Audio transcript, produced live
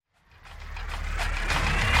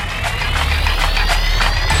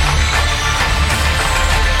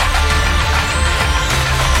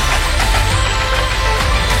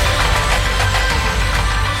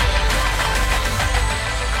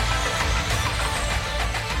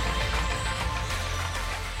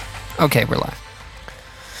Okay, we're live.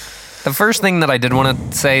 The first thing that I did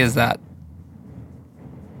want to say is that,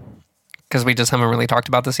 because we just haven't really talked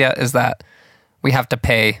about this yet, is that we have to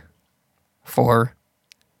pay for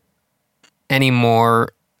any more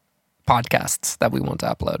podcasts that we want to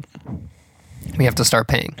upload. We have to start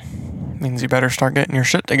paying. Means you better start getting your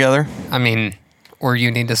shit together. I mean, or you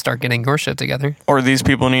need to start getting your shit together. Or these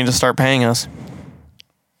people need to start paying us.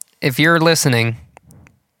 If you're listening,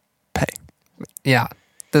 Pay. yeah,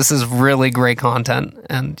 this is really great content,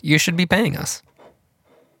 and you should be paying us.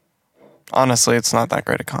 Honestly, it's not that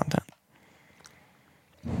great of content.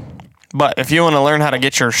 But if you want to learn how to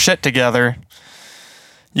get your shit together,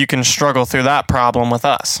 you can struggle through that problem with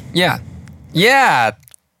us. Yeah. Yeah.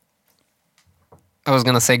 I was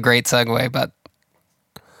going to say great segue, but...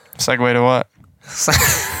 Segue to what?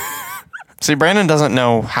 See, Brandon doesn't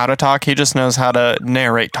know how to talk. He just knows how to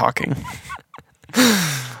narrate talking.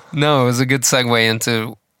 No, it was a good segue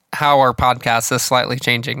into how our podcast is slightly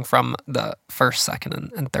changing from the first,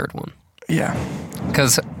 second, and third one. Yeah.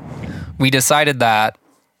 Because we decided that,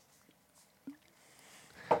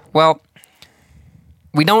 well,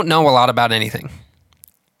 we don't know a lot about anything.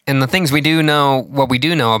 And the things we do know, what we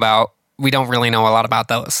do know about, we don't really know a lot about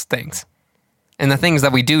those things. And the things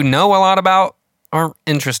that we do know a lot about aren't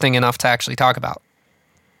interesting enough to actually talk about.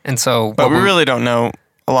 And so... But we really don't know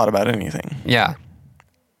a lot about anything. Yeah.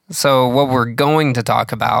 So what we're going to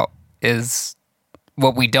talk about is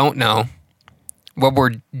what we don't know, what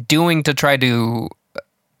we're doing to try to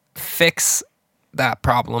fix that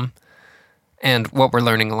problem, and what we're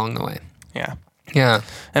learning along the way. Yeah. Yeah.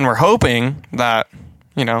 And we're hoping that,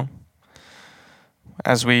 you know,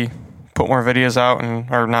 as we put more videos out,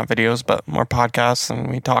 or not videos, but more podcasts,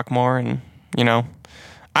 and we talk more, and, you know,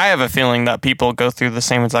 I have a feeling that people go through the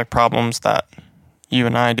same exact problems that you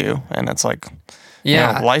and I do. And it's like,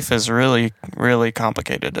 Yeah. you know, life is really, really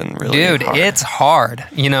complicated and really Dude, hard. it's hard.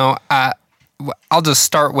 You know, I'll just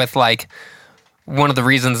start with like one of the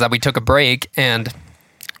reasons that we took a break, and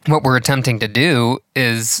what we're attempting to do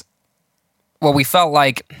is, well, we felt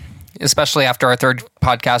like, especially after our third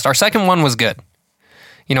podcast, our second one was good.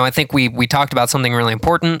 You know, I think we talked about something really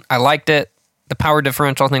important. I liked it. The power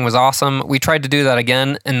differential thing was awesome. We tried to do that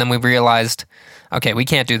again, and then we realized, okay, we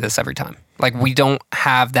can't do this every time. Like, we don't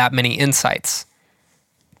have that many insights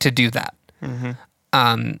to do that. Mm-hmm.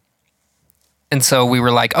 And so we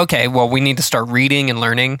were like, okay, well, we need to start reading and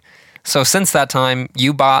learning. So since that time,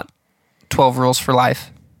 you bought 12 Rules for Life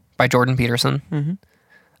by Jordan Peterson. Mm-hmm.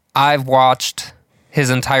 I've watched his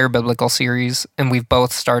entire biblical series, and we've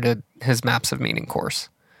both started his Maps of Meaning course.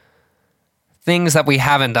 Things that we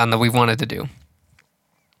haven't done that we've wanted to do.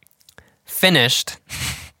 Finished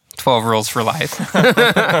 12 Rules for Life.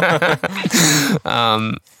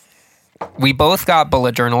 We both got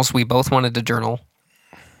bullet journals. We both wanted to journal.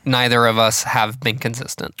 Neither of us have been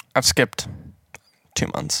consistent. I've skipped 2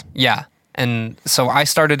 months. Yeah. And so I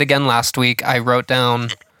started again last week. I wrote down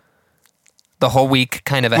the whole week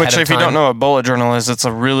kind of ahead of time. Which, if you don't know what bullet journal is, it's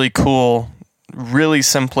a really cool, really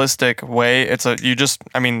simplistic way.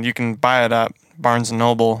 You can buy it at Barnes &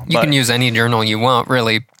 Noble. You can use any journal you want,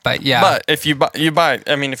 really. But yeah. But if you buy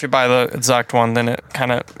the exact one, then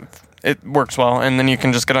it works well. And then you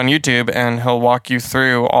can just get on YouTube and he'll walk you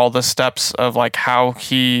through all the steps of like how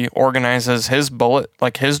he organizes his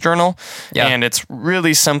his journal. Yeah. And it's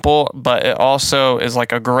really simple, but it also is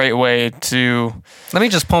like a great way to... Let me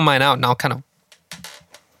just pull mine out and I'll kind of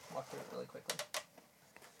walk through it really quickly.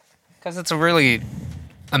 Because it's a really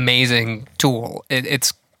amazing tool.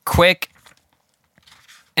 It's quick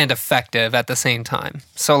and effective at the same time.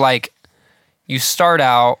 So like you start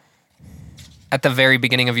out at the very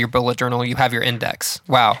beginning of your bullet journal, you have your index.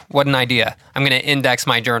 Wow, what an idea. I'm going to index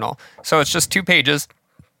my journal. So it's just 2 pages,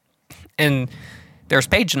 and there's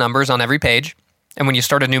page numbers on every page. And when you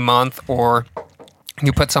start a new month or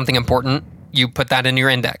you put something important, you put that in your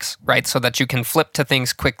index, right? So that you can flip to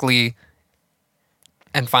things quickly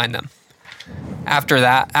and find them. After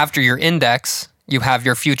that, after your index, you have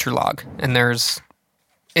your future log. And there's,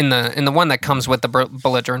 in the one that comes with the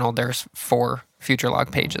bullet journal, there's 4 future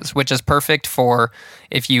log pages, which is perfect for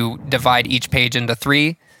if you divide each page into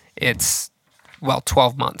 3, it's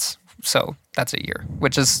 12 months. So that's a year,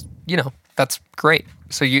 which is, that's great.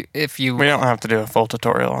 So we don't have to do a full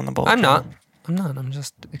tutorial on the bullet journal. I'm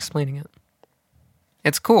just explaining it.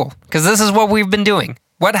 It's cool because this is what we've been doing.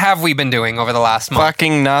 What have we been doing over the last month?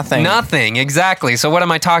 Fucking nothing. Nothing, exactly. So what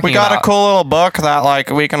am I talking about? We got a cool little book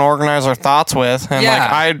that we can organize our thoughts with, and Yeah.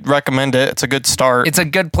 I'd recommend it. It's a good start. It's a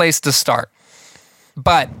good place to start.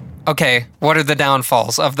 But, okay, what are the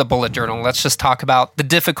downfalls of the bullet journal? Let's just talk about the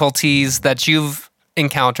difficulties that you've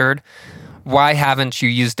encountered Why haven't you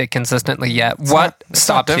used it consistently yet? It's What not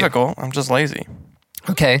stopped you? difficult. I'm just lazy.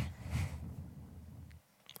 Okay.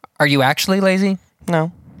 Are you actually lazy?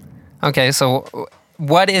 No. Okay, so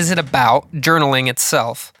what is it about journaling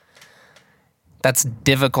itself that's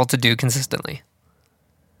difficult to do consistently?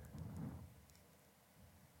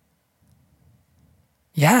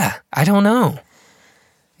 Yeah, I don't know.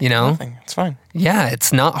 You know? Nothing. It's fine. Yeah,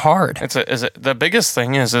 it's not hard. The biggest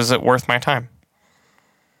thing is it worth my time?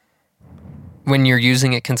 When you're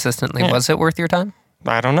using it consistently, Yeah. was it worth your time?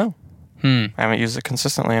 I don't know. I haven't used it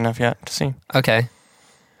consistently enough yet to see. Okay.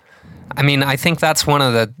 I mean, I think that's one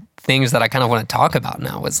of the things that I kind of want to talk about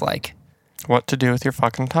now is like, What to do with your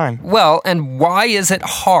fucking time. well, and why is it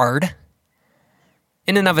hard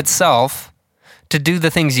in and of itself to do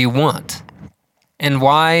the things you want? And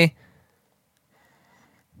why,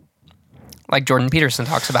 like Jordan Peterson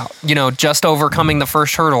talks about, you know, just overcoming the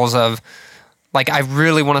first hurdles of, like, I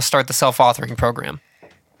really want to start the self-authoring program.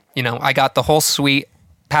 You know, I got the whole suite,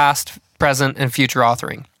 past, present, and future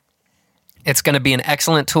authoring. It's going to be an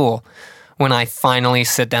excellent tool when I finally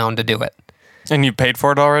sit down to do it. And you paid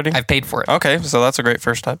for it already? I've paid for it. Okay, so that's a great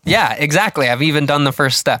first step. Yeah, exactly. I've even done the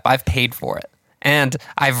first step. I've paid for it. And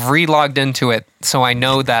I've re-logged into it so I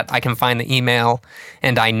know that I can find the email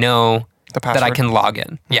and I know The that I password. can log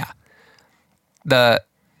in. Yeah.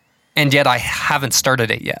 And yet I haven't started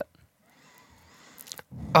it yet.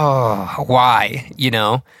 Oh, why? You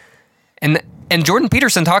know? And Jordan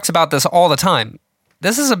Peterson talks about this all the time.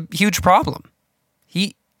 This is a huge problem.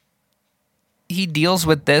 He deals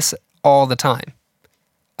with this all the time.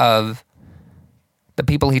 Of the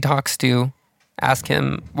people he talks to ask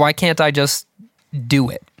him, why can't I just do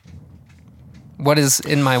it? What is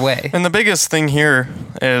in my way? And the biggest thing here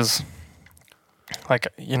is, like,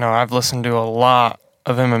 you know, I've listened to a lot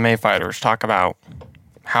of MMA fighters talk about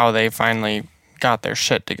how they finally got their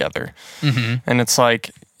shit together. Mm-hmm. And it's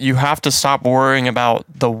like, you have to stop worrying about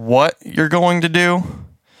the what you're going to do,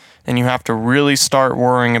 and you have to really start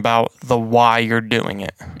worrying about the why you're doing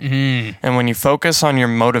it. Mm-hmm. And when you focus on your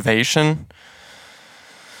motivation,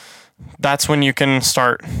 that's when you can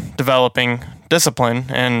start developing discipline.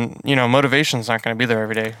 And, you know, motivation's not going to be there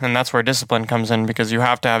every day. And that's where discipline comes in, because you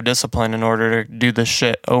have to have discipline in order to do the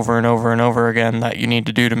shit over and over and over again that you need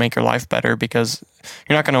to do to make your life better, because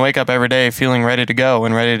you're not going to wake up every day feeling ready to go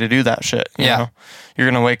and ready to do that shit. You know? You're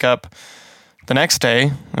going to wake up the next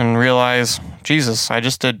day and realize, Jesus, I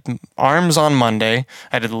just did arms on Monday,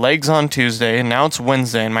 I did legs on Tuesday, and now it's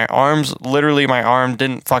Wednesday, and my arm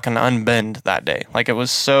didn't fucking unbend that day. Like, it was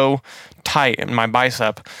so tight in my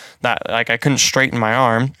bicep that, like, I couldn't straighten my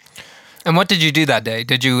arm. And what did you do that day?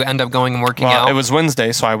 Did you end up going and working Well, out? it was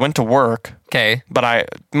Wednesday, so I went to work, okay. but I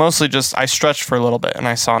mostly just, I stretched for a little bit, and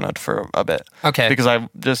I saunaed for a bit. Okay. Because I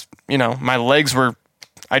just, you know, my legs were,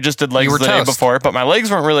 I just did legs You were the day toast. before, but my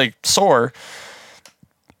legs weren't really sore.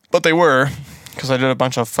 But they were, because I did a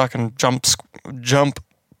bunch of fucking jump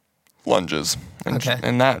lunges. And, Okay.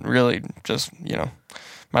 and that really just, you know,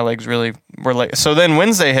 my legs really were late. So then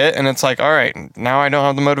Wednesday hit, and it's like, all right, now I don't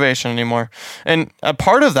have the motivation anymore. And a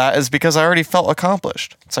part of that is because I already felt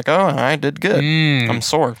accomplished. It's like, oh, I did good. I'm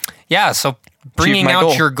sore. Yeah, so bringing my out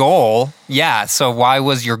goal. your goal. Yeah, so why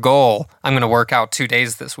was your goal, I'm going to work out 2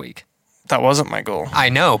 days this week? That wasn't my goal. I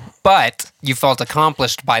know, but you felt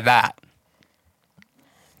accomplished by that.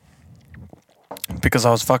 Because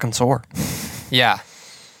I was fucking sore. Yeah.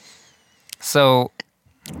 So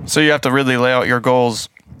So you have to really lay out your goals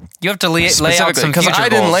you have to lay out specifically, some because future I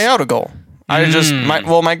didn't goals. lay out a goal. I just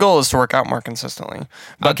my goal is to work out more consistently,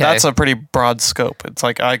 but Okay. that's a pretty broad scope. It's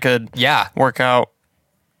like I could Yeah. work out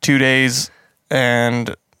 2 days,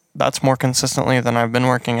 and that's more consistently than I've been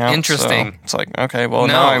working out. Interesting. So it's like, okay, well,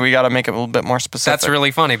 No. now we got to make it a little bit more specific. That's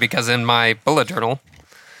really funny because in my bullet journal,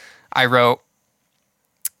 I wrote,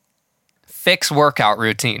 fix workout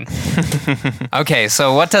routine. Okay,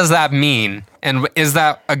 so what does that mean? And is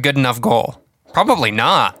that a good enough goal? Probably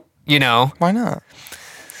not, you know? Why not?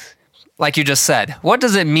 Like you just said, what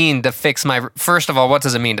does it mean to fix my... First of all, what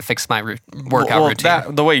does it mean to fix my workout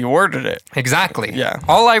routine? The way you worded it. Exactly. Yeah.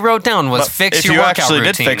 All I wrote down was But fix if your you workout actually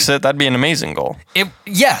routine. did fix it, that'd be an amazing goal.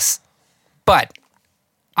 Yes, but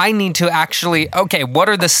I need to actually... Okay, what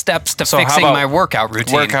are the steps to So how fixing about my workout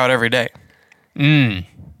routine? Work out every day.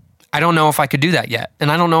 I don't know if I could do that yet.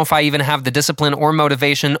 And I don't know if I even have the discipline or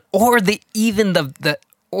motivation or even the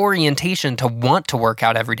orientation to want to work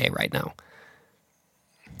out every day right now.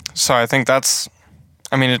 So I think that's,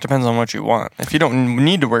 I mean, it depends on what you want. If you don't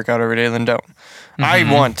need to work out every day, then don't. I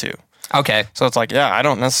want to. Okay. So it's like, yeah, I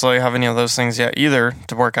don't necessarily have any of those things yet either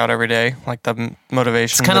to work out every day, like the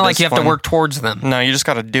motivation. It's kind of like you have to work towards them. No, you just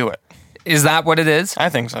got to do it. Is that what it is? I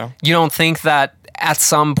think so. You don't think that at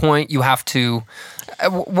some point you have to...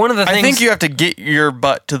 One of the things... I think you have to get your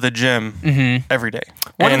butt to the gym every day.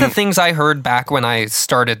 One of the things I heard back when I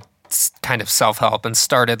started kind of self-help and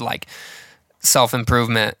started like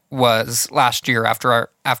self-improvement was last year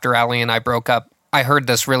after Allie and I broke up. I heard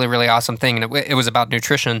this really, really awesome thing, and it was about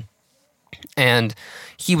nutrition. And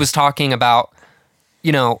he was talking about,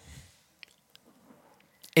 you know,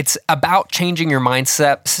 it's about changing your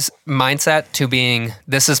mindset to being,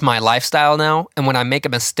 this is my lifestyle now, and when I make a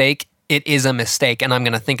mistake, it is a mistake, and I'm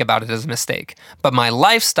going to think about it as a mistake. But my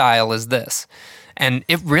lifestyle is this. And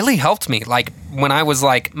it really helped me. Like, when I was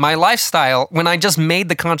like, my lifestyle, when I just made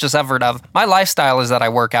the conscious effort of, my lifestyle is that I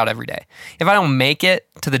work out every day. If I don't make it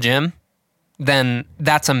to the gym, then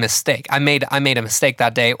that's a mistake. I made a mistake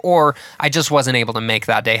that day, or I just wasn't able to make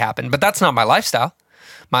that day happen. But that's not my lifestyle.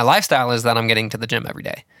 My lifestyle is that I'm getting to the gym every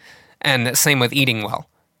day. And same with eating well.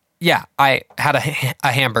 Yeah, I had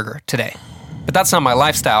a hamburger today, but that's not my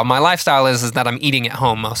lifestyle. My lifestyle is that I'm eating at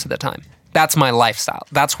home most of the time. That's my lifestyle.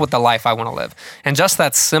 That's what the life I want to live. And just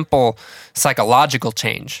that simple psychological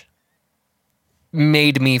change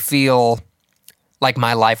made me feel like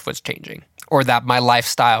my life was changing, or that my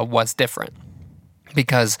lifestyle was different.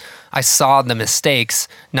 Because I saw the mistakes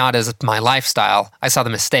not as my lifestyle, I saw the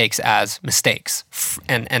mistakes as mistakes.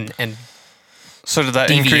 And so did that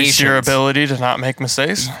increase your ability to not make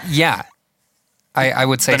mistakes? Yeah, I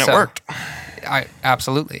would say so. Then it worked.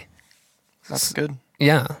 Absolutely. That's good.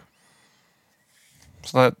 Yeah.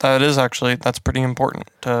 So that is actually, that's pretty important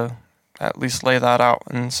to at least lay that out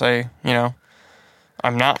and say, you know,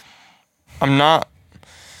 I'm not,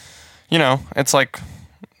 you know, it's like,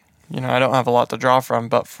 you know, I don't have a lot to draw from,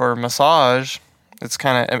 but for massage, it's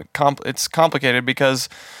kind of, it's complicated because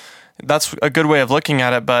that's a good way of looking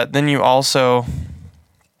at it, but then you also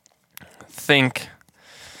think,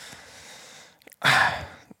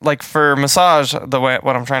 like for massage,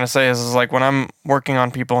 what I'm trying to say is like when I'm working on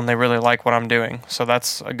people and they really like what I'm doing, so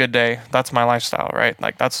that's a good day. That's my lifestyle, right?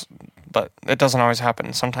 Like but it doesn't always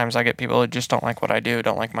happen. Sometimes I get people who just don't like what I do,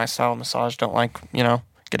 don't like my style of massage, don't like, you know,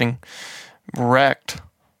 getting wrecked,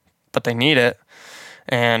 but they need it.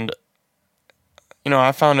 And, you know,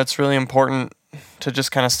 I found it's really important to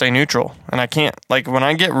just kind of stay neutral. And I can't, like, when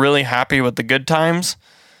I get really happy with the good times,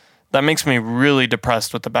 that makes me really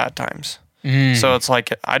depressed with the bad times. So it's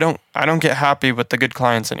like, I don't get happy with the good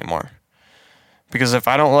clients anymore. Because if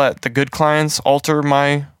I don't let the good clients alter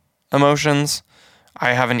my emotions,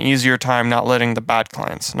 I have an easier time not letting the bad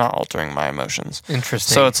clients not altering my emotions.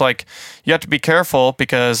 Interesting. So it's like, you have to be careful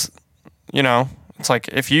because, you know, it's like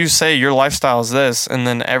if you say your lifestyle is this and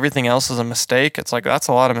then everything else is a mistake, it's like that's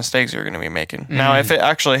a lot of mistakes you're going to be making. Now, if it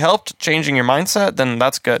actually helped changing your mindset, then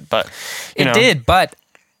that's good. But it did, but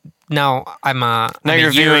now now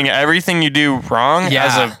you're viewing everything you do wrong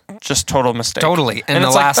as a just total mistake. Totally. And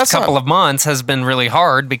the last couple of months has been really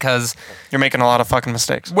hard because you're making a lot of fucking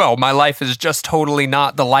mistakes. Well, my life is just totally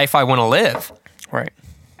not the life I want to live. Right.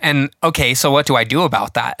 And okay, so what do I do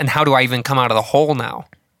about that? And how do I even come out of the hole now?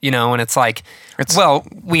 You know, and it's like, well,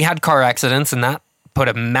 we had car accidents and that put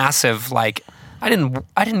a massive, like, I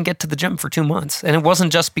didn't get to the gym for 2 months. And it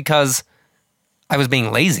wasn't just because I was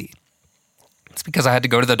being lazy. It's because I had to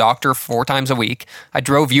go to the doctor 4 times a week. I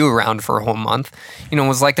drove you around for a whole month. You know, it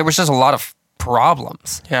was like there was just a lot of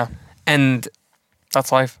problems. Yeah. And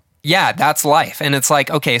that's life. Yeah, that's life. And it's like,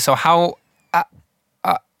 okay, so how...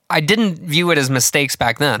 I didn't view it as mistakes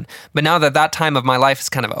back then. But now that time of my life is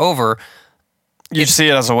kind of over... You see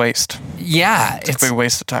it as a waste. Yeah. It's a big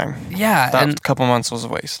waste of time. Yeah. That couple months was a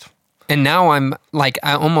waste. And now I'm like,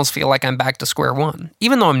 I almost feel like I'm back to square one.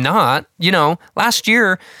 Even though I'm not, you know, last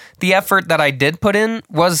year, the effort that I did put in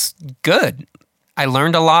was good. I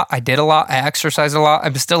learned a lot. I did a lot. I exercised a lot.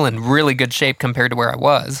 I'm still in really good shape compared to where I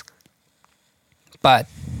was. But,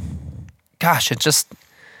 gosh, it just...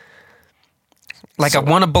 Like, I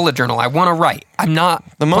want a bullet journal. I want to write. I'm not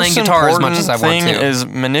playing guitar as much as I want to. The most important thing is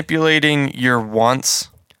manipulating your wants,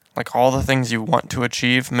 like all the things you want to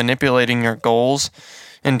achieve, manipulating your goals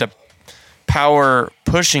into power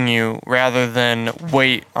pushing you rather than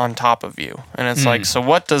weight on top of you. And it's like, so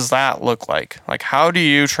what does that look like? Like, how do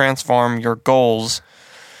you transform your goals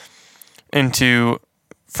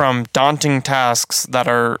from daunting tasks that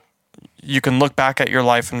are... You can look back at your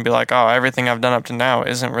life and be like, oh, everything I've done up to now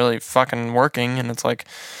isn't really fucking working. And it's like,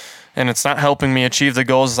 and it's not helping me achieve the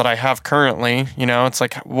goals that I have currently. You know, it's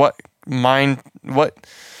like, what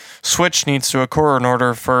switch needs to occur in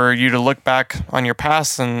order for you to look back on your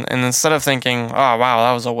past and instead of thinking, oh, wow,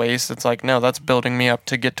 that was a waste. It's like, no, that's building me up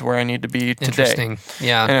to get to where I need to be today. Interesting.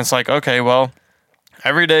 Yeah. And it's like, okay, well,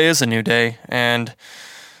 every day is a new day. And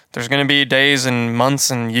There's going to be days and months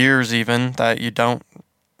and years even that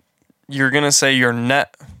you're going to say your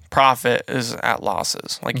net profit is at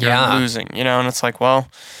losses. Like you're losing, and it's like, well,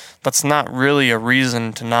 that's not really a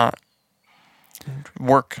reason to not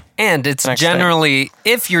work. And it's generally,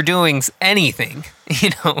 if you're doing anything,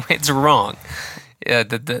 it's wrong.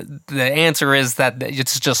 The answer is that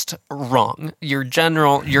it's just wrong. Your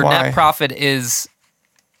net profit is,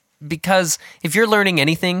 because if you're learning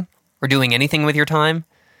anything or doing anything with your time,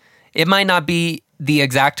 it might not be the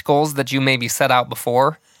exact goals that you maybe set out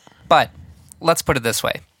before, but let's put it this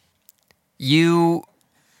way. You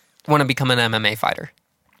want to become an MMA fighter.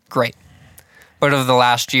 Great. But over the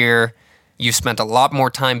last year, you spent a lot more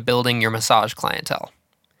time building your massage clientele.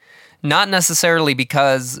 Not necessarily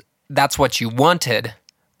because that's what you wanted,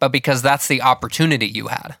 but because that's the opportunity you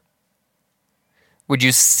had. Would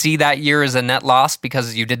you see that year as a net loss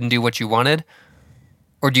because you didn't do what you wanted?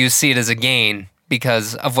 Or do you see it as a gain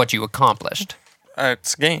because of what you accomplished?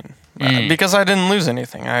 It's a gain. Because I didn't lose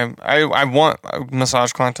anything. I want a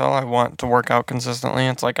massage clientele. I want to work out consistently.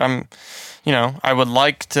 It's like I would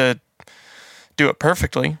like to do it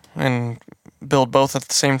perfectly and build both at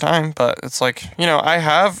the same time. But it's like,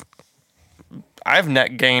 I've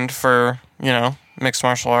net gained for, mixed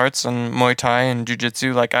martial arts and Muay Thai and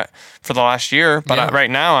Jiu-Jitsu for the last year. But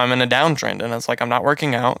right now I'm in a downtrend, and it's like I'm not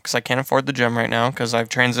working out because I can't afford the gym right now because I've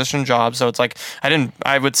transitioned jobs. So it's like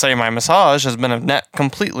I would say my massage has been a net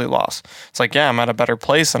completely loss. It's like, I'm at a better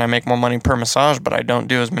place and I make more money per massage, but I don't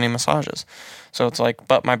do as many massages. So it's like,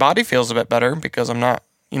 but my body feels a bit better because I'm not,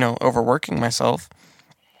 overworking myself.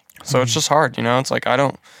 So it's just hard, it's like I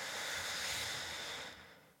don't.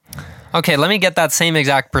 Okay, let me get that same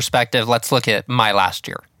exact perspective. Let's look at my last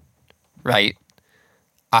year, right?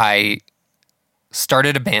 I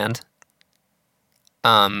started a band.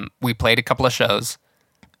 We played a couple of shows,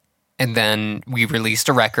 and then we released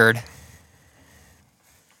a record,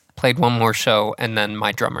 played one more show, and then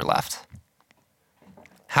my drummer left.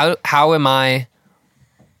 How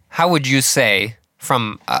would you say,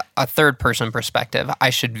 from a third-person perspective, I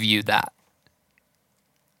should view that?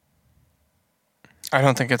 I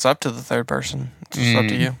don't think it's up to the third person. It's just up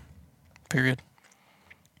to you. Period.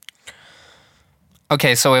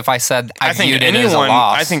 Okay, so if I said I viewed it as a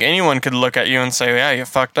loss, I think anyone could look at you and say, yeah, you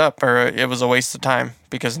fucked up, or it was a waste of time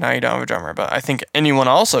because now you don't have a drummer. But I think anyone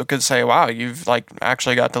also could say, wow, you've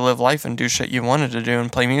actually got to live life and do shit you wanted to do and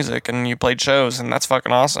play music, and you played shows, and that's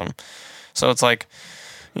fucking awesome. So it's like,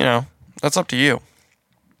 that's up to you.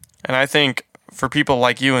 And I think for people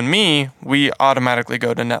like you and me, we automatically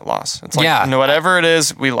go to net loss. It's like, whatever it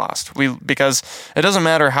is, we lost. Because it doesn't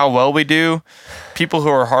matter how well we do. People who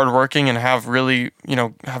are hardworking and have really,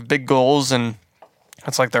 have big goals, and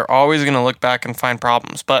it's like they're always going to look back and find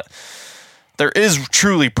problems. But there is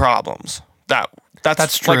truly problems.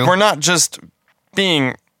 That's true. Like, we're not just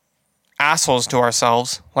being assholes to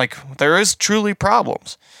ourselves. Like, there is truly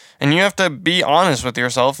problems. And you have to be honest with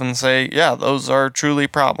yourself and say, yeah, those are truly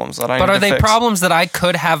problems that I need to fix. But are they problems that I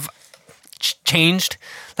could have changed?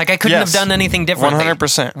 Like, I couldn't have done anything differently?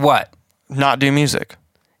 100%. What? Not do music.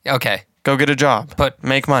 Okay. Go get a job.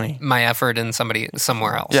 Make money. My effort in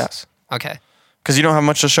somewhere else. Yes. Okay. Because you don't have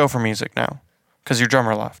much to show for music now. Because your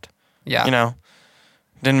drummer left. Yeah.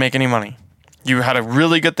 Didn't make any money. You had a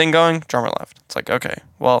really good thing going, drummer left. It's like, okay,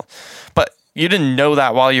 well, but you didn't know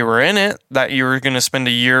that while you were in it, that you were going to spend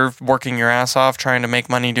a year working your ass off trying to make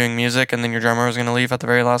money doing music, and then your drummer was going to leave at the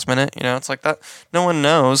very last minute. It's like that. No one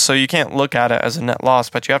knows, so you can't look at it as a net loss,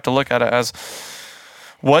 but you have to look at it as,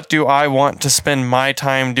 what do I want to spend my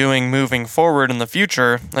time doing moving forward in the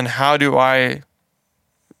future, and how do I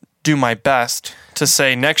do my best to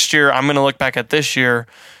say next year I'm going to look back at this year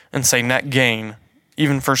and say net gain,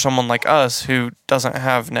 even for someone like us who doesn't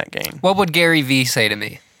have net gain. What would Gary Vee say to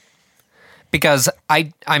me? Because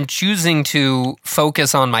I'm choosing to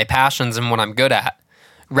focus on my passions and what I'm good at,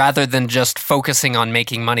 rather than just focusing on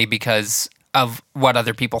making money because of what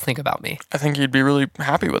other people think about me. I think he'd be really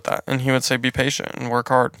happy with that. And he would say, be patient and work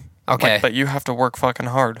hard. Okay. But you have to work fucking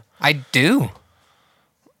hard. I do.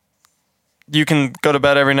 You can go to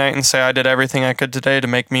bed every night and say, I did everything I could today to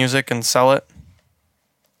make music and sell it.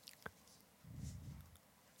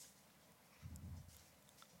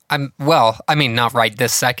 Not right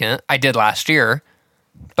this second. I did last year,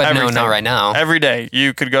 but no, not right now. Every day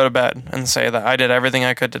you could go to bed and say that I did everything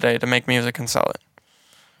I could today to make music and sell it.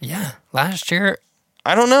 Yeah, last year.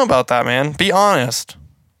 I don't know about that, man. Be honest.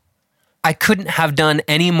 I couldn't have done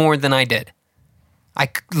any more than I did. I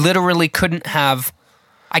literally couldn't have.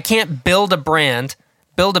 I can't build a brand,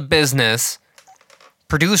 build a business,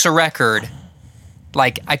 produce a record.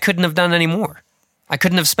 Like, I couldn't have done any more. I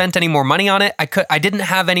couldn't have spent any more money on it. I didn't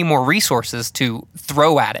have any more resources to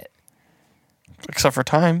throw at it. Except for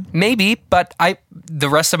time. Maybe, but the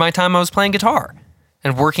rest of my time I was playing guitar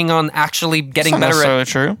and working on actually getting That's not better necessarily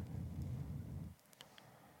true.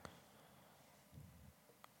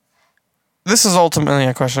 This is ultimately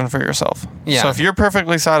a question for yourself. Yeah. So if you're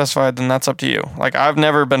perfectly satisfied, then that's up to you. Like, I've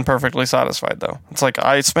never been perfectly satisfied, though. It's like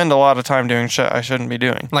I spend a lot of time doing shit I shouldn't be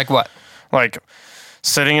doing. Like what? Like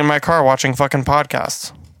sitting in my car watching fucking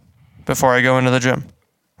podcasts before I go into the gym.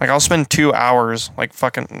 Like, I'll spend 2 hours, like,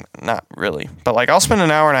 fucking, not really, but, like, I'll spend an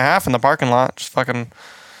hour and a half in the parking lot just fucking,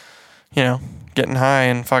 you know, getting high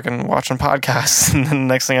and fucking watching podcasts. And then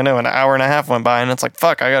the next thing I know, an hour and a half went by, and it's like,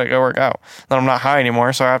 fuck, I gotta go work out. Then I'm not high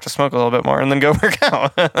anymore, so I have to smoke a little bit more and then go work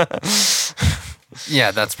out. Yeah,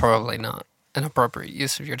 that's probably not an appropriate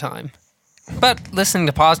use of your time. But listening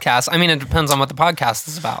to podcasts, I mean, it depends on what the podcast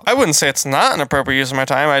is about. I wouldn't say it's not an appropriate use of my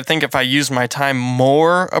time. I think if I use my time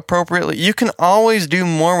more appropriately, you can always do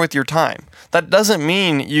more with your time. That doesn't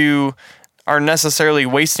mean you are necessarily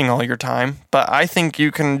wasting all your time, but I think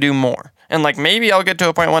you can do more. And like maybe I'll get to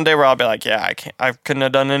a point one day where I'll be like, yeah, I couldn't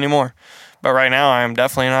have done any more. But right now I'm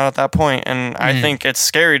definitely not at that point, and I think it's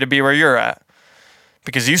scary to be where you're at.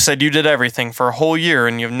 Because you said you did everything for a whole year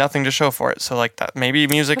and you have nothing to show for it. So like that, maybe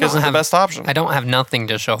music isn't the best option. I don't have nothing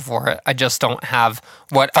to show for it. I just don't have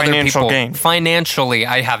what Financial other people gain. Financially,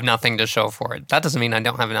 I have nothing to show for it. That doesn't mean I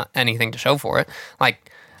don't have anything to show for it.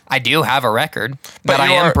 Like I do have a record that I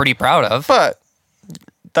am pretty proud of. But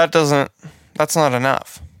that's not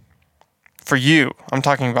enough. For you. I'm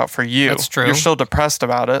talking about for you. That's true. You're still depressed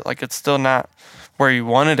about it. Like it's still not where you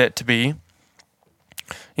wanted it to be.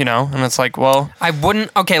 You know, and it's like, well, I wouldn't.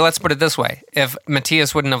 Okay, let's put it this way: if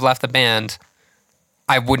Matthias wouldn't have left the band,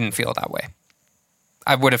 I wouldn't feel that way.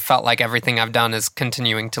 I would have felt like everything I've done is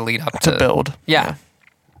continuing to lead up to build. Yeah.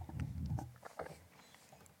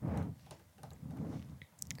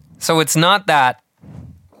 So it's not that.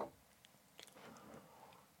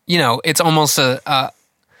 You know, it's almost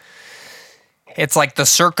it's like the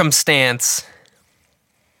circumstance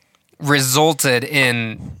resulted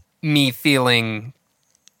in me feeling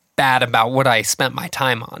bad about what I spent my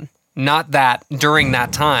time on. Not that during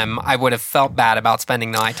that time I would have felt bad about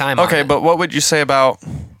spending my time on it. Okay, but what would you say about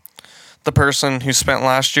the person who spent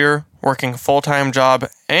last year working a full-time job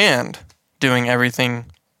and doing everything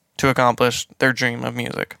to accomplish their dream of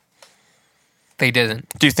music? They didn't.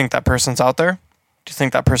 Do you think that person's out there? Do you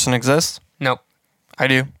think that person exists? Nope. I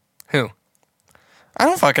do. Who? I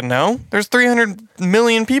don't fucking know. There's 300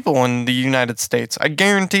 million people in the United States. I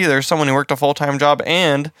guarantee there's someone who worked a full-time job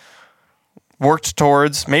and worked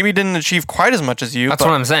towards, maybe didn't achieve quite as much as you. That's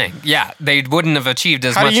what I'm saying. Yeah, they wouldn't have achieved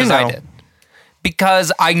as How do much you as know? I did.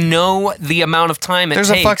 Because I know the amount of time it takes.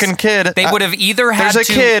 There's a fucking kid. They would have either had There's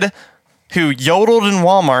a kid who yodeled in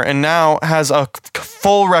Walmart and now has a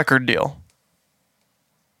full record deal.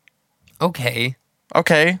 Okay.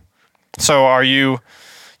 Okay. So are you,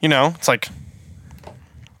 you know, it's like,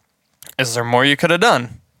 is there more you could have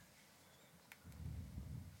done?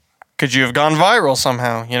 Could you have gone viral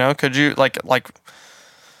somehow? You know, could you, like,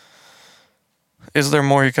 is there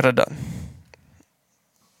more you could have done?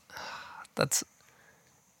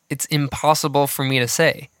 It's impossible for me to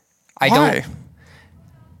say. Why?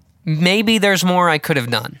 Maybe there's more I could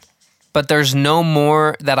have done, but there's no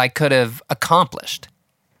more that I could have accomplished.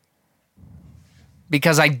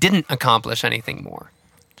 Because I didn't accomplish anything more.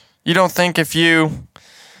 You don't think if you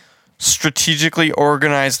strategically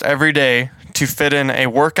organized every day to fit in a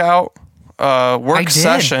workout,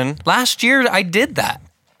 session? Last year, I did that.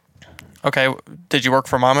 Okay, did you work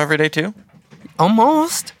for mom every day too?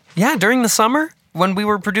 Almost. Yeah, during the summer, when we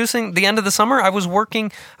were producing the end of the summer, I was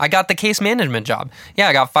working. I got the case management job. Yeah,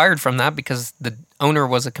 I got fired from that because the owner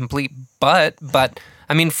was a complete butt. But,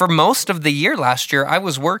 I mean, for most of the year last year, I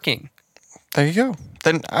was working. There you go.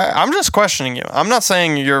 Then I'm just questioning you. I'm not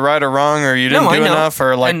saying you're right or wrong or you didn't do enough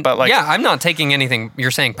or like, but like. Yeah, I'm not taking anything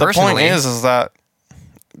you're saying personally. The point is that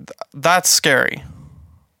that's scary.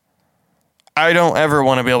 I don't ever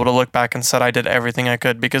want to be able to look back and say I did everything I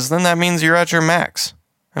could because then that means you're at your max.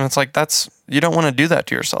 And it's like, you don't want to do that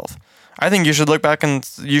to yourself. I think you should look back and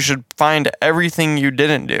you should find everything you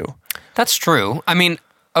didn't do. That's true. I mean,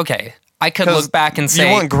 okay. I could look back and say...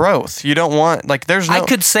 You want growth. You don't want... Like, there's no... I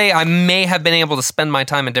could say I may have been able to spend my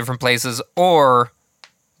time in different places or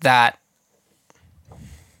that...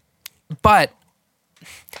 But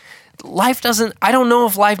life doesn't... I don't know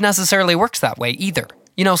if life necessarily works that way either.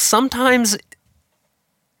 You know, sometimes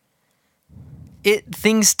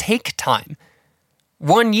things take time.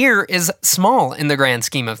 1 year is small in the grand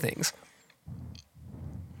scheme of things.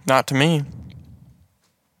 Not to me.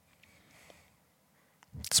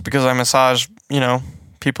 It's because I massage,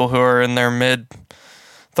 people who are in their mid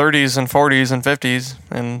 30s and 40s and 50s,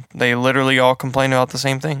 and they literally all complain about the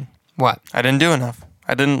same thing. What? I didn't do enough.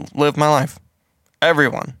 I didn't live my life.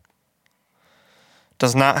 Everyone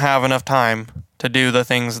does not have enough time to do the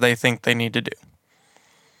things they think they need to do.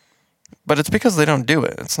 But it's because they don't do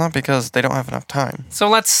it. It's not because they don't have enough time.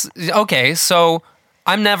 So so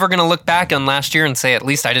I'm never going to look back on last year and say, at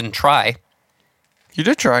least I didn't try. You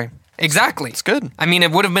did try. Exactly. It's good. I mean,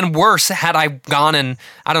 it would have been worse had I gone and,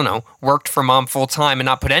 I don't know, worked for Mom full time and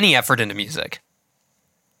not put any effort into music.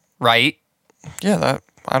 Right? Yeah,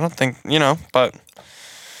 I don't think, but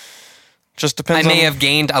just depends I may have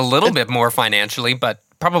gained a little bit more financially, but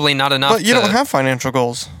probably not enough. But you don't have financial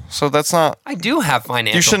goals, so that's not... I do have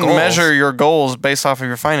financial goals. You shouldn't measure your goals based off of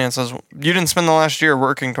your finances. You didn't spend the last year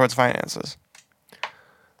working towards finances.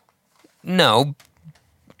 No,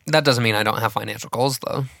 that doesn't mean I don't have financial goals,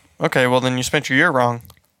 though. Okay, well, then you spent your year wrong.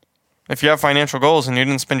 If you have financial goals and you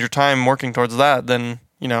didn't spend your time working towards that, then,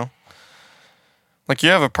 like you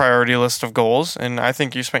have a priority list of goals, and I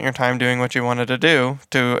think you spent your time doing what you wanted to do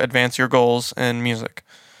to advance your goals in music.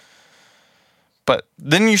 But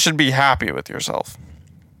then you should be happy with yourself.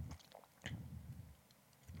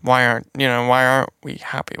 Why aren't we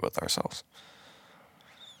happy with ourselves?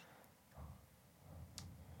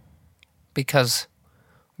 Because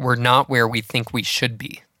we're not where we think we should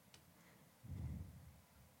be.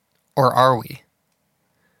 Or are we?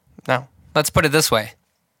 No. Let's put it this way.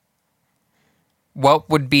 What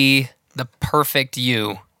would be the perfect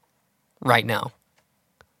you right now?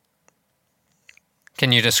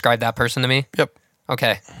 Can you describe that person to me? Yep.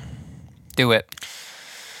 Okay. Do it.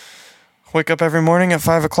 Wake up every morning at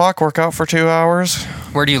 5 o'clock, work out for 2 hours.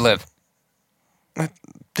 Where do you live?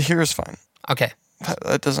 Here is fine. Okay.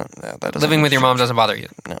 That doesn't... Living with your mom doesn't bother you?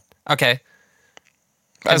 No. Okay.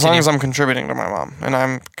 As long as I'm contributing to my mom. And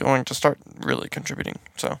I'm going to start really contributing.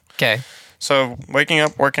 Okay. So waking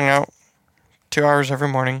up, working out 2 hours every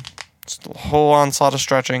morning. Just a whole onslaught of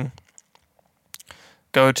stretching.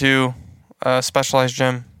 Go to a specialized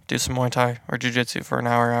gym. Do some Muay Thai or Jiu-Jitsu for an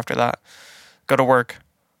hour after that. Go to work.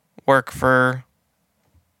 Work for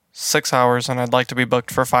 6 hours. And I'd like to be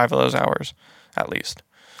booked for 5 of those hours. At least.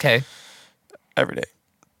 Okay. Every day.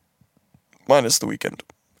 Minus the weekend.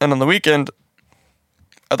 And on the weekend...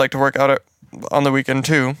 I'd like to work out on the weekend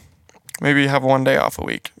too. Maybe have one day off a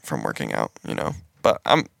week from working out, But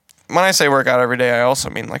when I say work out every day, I also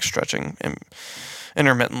mean like stretching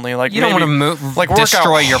intermittently. Like you don't want to move, like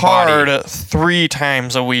destroy work out your hard body 3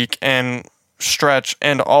 times a week and stretch,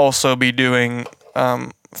 and also be doing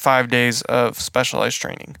 5 days of specialized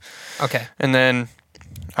training. Okay. And then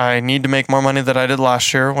I need to make more money than I did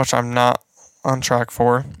last year, which I'm not on track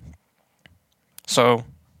for. So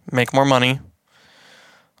make more money.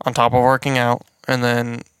 On top of working out, and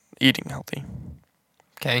then eating healthy.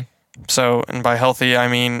 Okay. So, and by healthy, I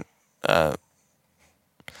mean a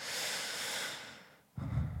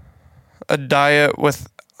diet with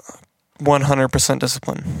 100%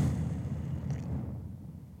 discipline.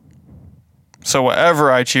 So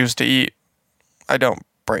whatever I choose to eat, I don't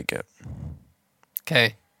break it.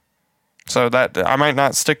 Okay. So that I might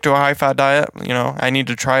not stick to a high-fat diet. I need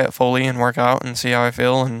to try it fully and work out and see how I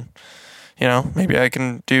feel, and maybe I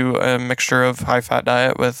can do a mixture of high-fat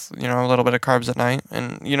diet with, a little bit of carbs at night.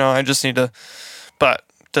 And, I just need to... But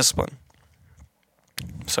discipline.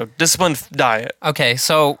 So disciplined diet. Okay,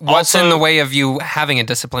 so what's in the way of you having a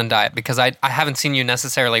disciplined diet? Because I haven't seen you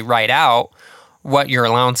necessarily write out what your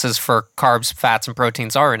allowances for carbs, fats, and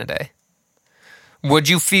proteins are in a day. Would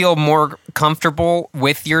you feel more comfortable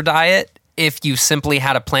with your diet if you simply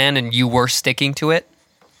had a plan and you were sticking to it?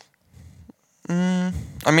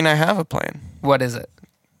 I mean, I have a plan. What is it?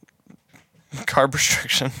 Carb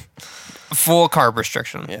restriction. Full carb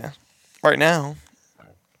restriction. Yeah. Right now.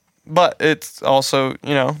 But it's also,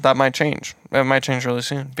 that might change. It might change really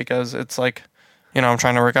soon because it's like, I'm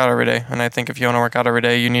trying to work out every day. And I think if you want to work out every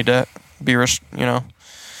day, you need to be, restoring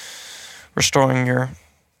your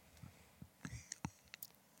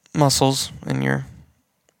muscles and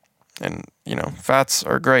fats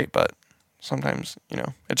are great, but sometimes,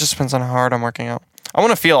 it just depends on how hard I'm working out. I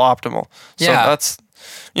want to feel optimal. So that's,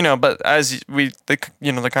 but as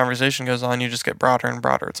the conversation goes on, you just get broader and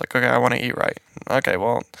broader. It's like, okay, I want to eat right. Okay,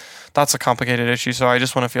 well, that's a complicated issue. So I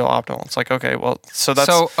just want to feel optimal. It's like, okay, well,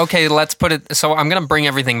 okay, let's put it. So I'm going to bring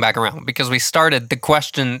everything back around because we started the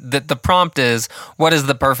question that the prompt is, what is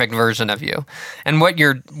the perfect version of you? And what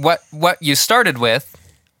you started with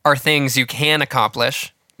are things you can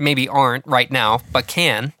accomplish, maybe aren't right now, but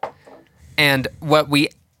can. And what we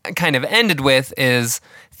kind of ended with is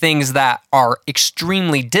things that are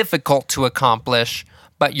extremely difficult to accomplish,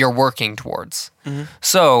 but you're working towards.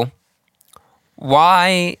 So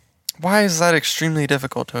why is that extremely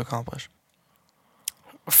difficult to accomplish?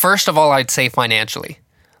 first of all, I'd say financially.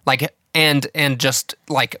 Like and just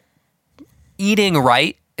like eating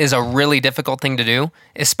right is a really difficult thing to do,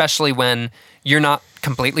 especially when you're not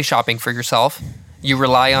completely shopping for yourself. You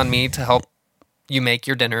rely on me to help you make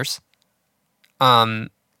your dinners.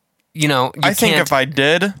 You know, I think if I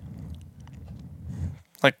did,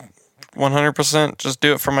 like 100% just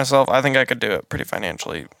do it for myself, I think I could do it pretty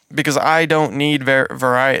financially because I don't need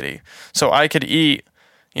variety. So I could eat,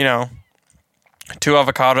 you know, 2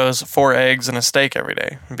 avocados, 4 eggs, and a steak every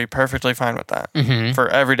day and be perfectly fine with that for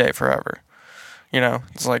every day, forever. You know,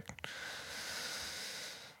 it's like,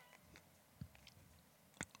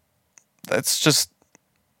 it's just.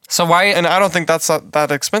 So why? And I don't think that's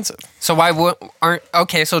that expensive. So why aren't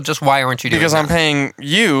okay? So just why aren't you doing? Because that? I'm paying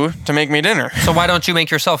you to make me dinner. So why don't you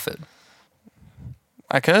make yourself food?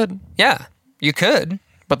 I could, Yeah, you could.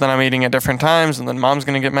 but then I'm eating at different times, and then mom's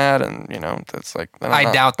gonna get mad, and you know, it's like.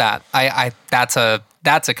 I doubt that. I that's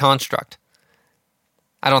a construct.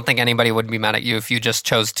 I don't think anybody would be mad at you if you just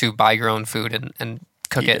chose to buy your own food and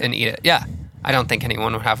cook it and eat it. Yeah, I don't think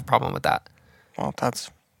anyone would have a problem with that. Well,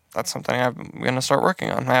 that's something I'm gonna start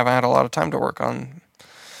working on. I haven't had a lot of time to work on,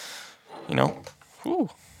 you know,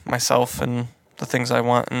 myself and the things I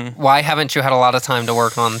want and Why haven't you had a lot of time to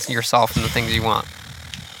work on yourself and the things you want?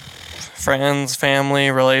 friends,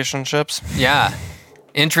 family, relationships. Yeah,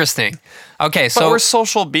 interesting. Okay, But so we're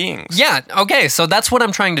social beings. yeah, okay, so that's what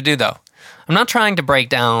I'm trying to do, though. I'm not trying to break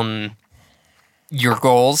down your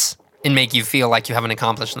goals and make you feel like you haven't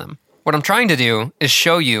accomplished them. What I'm trying to do is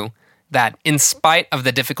show you that in spite of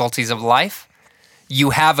the difficulties of life,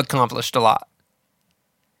 you have accomplished a lot.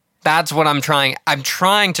 That's what I'm trying. I'm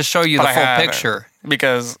trying to show you But the I full haven't, picture.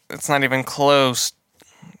 because it's not even close.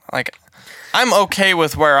 Like, I'm okay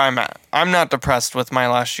with where I'm at. I'm not depressed with my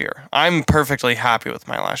last year. I'm perfectly happy with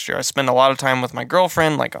my last year. I spent a lot of time with my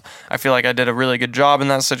girlfriend. Like, I feel like I did a really good job in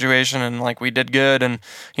that situation, and like we did good. And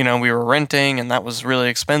you know, we were renting, and that was really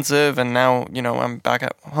expensive. And now, you know, I'm back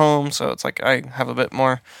at home, so it's like I have a bit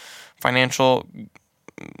more financial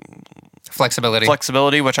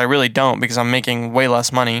Flexibility. which I really don't because I'm making way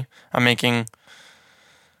less money. I'm making,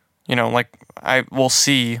 you know, like I will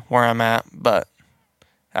see where I'm at, but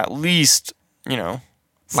at least, you know,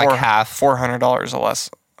 Like half. $400 less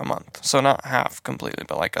a month. So not half completely,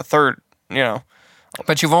 but like a third, you know.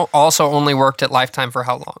 But you've also only worked at Lifetime for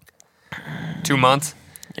how long? 2 months?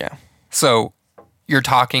 Yeah. So you're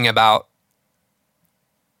talking about,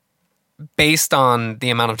 based on the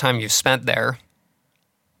amount of time you've spent there,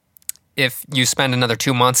 if you spend another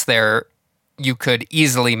 2 months there, you could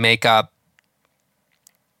easily make up.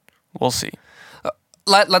 We'll see.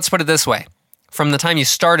 Let's put it this way. From the time you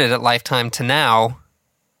started at Lifetime to now,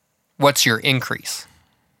 what's your increase?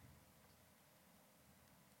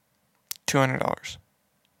 $200.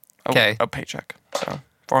 Okay. A paycheck. So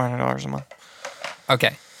 $400 a month.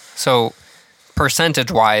 Okay. So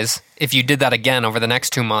percentage-wise, if you did that again over the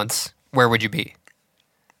next 2 months, where would you be?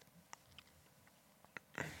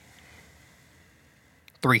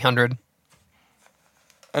 300?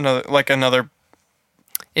 Another.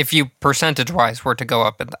 If you percentage-wise were to go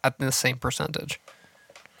up at the same percentage.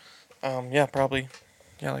 Yeah, probably.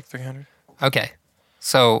 Yeah, like 300. Okay.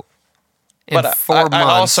 So in But 4 months. I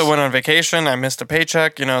also went on vacation. I missed a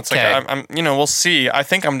paycheck. You know, it's like Okay. I'm. You know, we'll see. I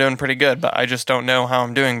think I'm doing pretty good, but I just don't know how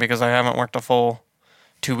I'm doing because I haven't worked a full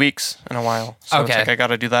 2 weeks in a while. So it's Okay. like I got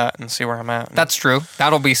to do that and see where I'm at. That's true.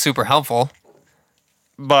 That'll be super helpful.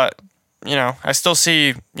 But you know, I still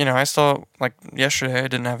see. You know, I still like yesterday. I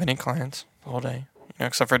didn't have any clients the whole day. You know,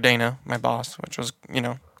 except for Dana, my boss, which was, you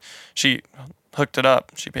know, she hooked it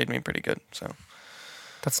up. She paid me pretty good. So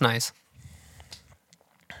That's nice.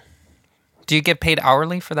 Do you get paid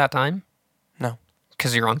hourly for that time? no.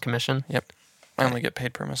 Because you're on commission? Yep. I only get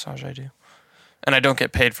paid per massage I do, and I don't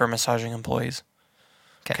get paid for massaging employees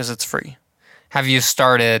Okay. because it's free. Have you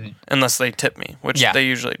started... Unless they tip me, which Yeah. they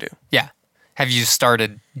usually do. Yeah. Have you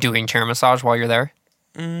started doing chair massage while you're there?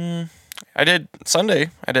 I did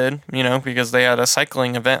Sunday. I did, you know, because they had a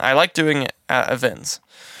cycling event. I like doing it at events.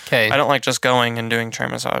 Okay. I don't like just going and doing chair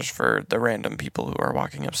massage for the random people who are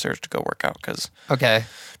walking upstairs to go work out. Okay.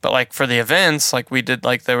 But like for the events, like we did,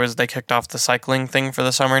 like they kicked off the cycling thing for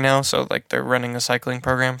the summer now. So like they're running a cycling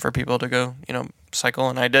program for people to go, you know, cycle.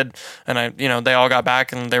 And I did, and I, you know, they all got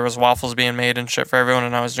back and there was waffles being made and shit for everyone.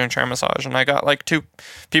 And I was doing chair massage and I got like 2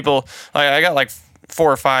 people, I got like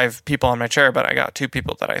 4 or 5 people on my chair, but I got 2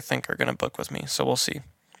 people that I think are going to book with me. So we'll see.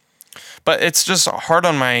 But it's just hard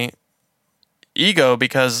on my ego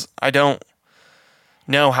because I don't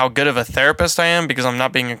know how good of a therapist I am because I'm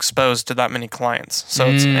not being exposed to that many clients. So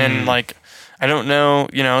it's, and like, I don't know,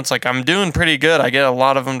 you know, it's like I'm doing pretty good. I get a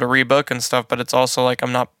lot of them to rebook and stuff, but it's also like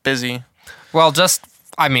I'm not busy. Well, just,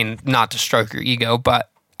 I mean, not to stroke your ego,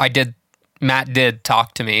 but Matt did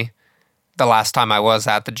talk to me the last time I was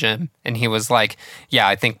at the gym, and he was like, yeah,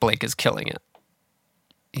 I think Blake is killing it.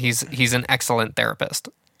 He's an excellent therapist.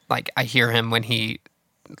 Like, I hear him when he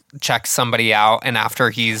checks somebody out, and after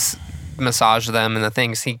he's massaged them and the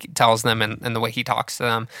things he tells them and the way he talks to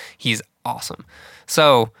them, he's awesome.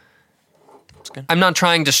 So I'm not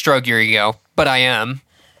trying to stroke your ego, but I am,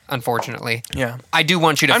 unfortunately. Yeah. I do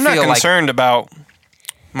want you to I'm feel not concerned about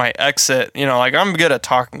my exit. You know, like, I'm good at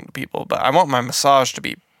talking to people, but I want my massage to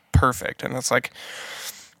be perfect. And it's like,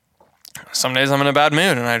 some days I'm in a bad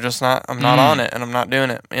mood and I'm not on it and I'm not doing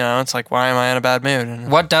it. You know, it's like, why am I in a bad mood?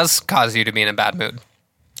 And what does cause you to be in a bad mood?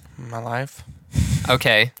 my life.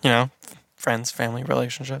 Okay. You know, friends, family,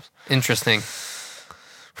 relationships. Interesting.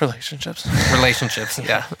 Relationships,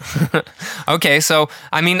 yeah. Okay, so,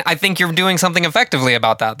 I mean, I think you're doing something effectively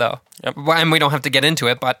about that, though. Yep. And we don't have to get into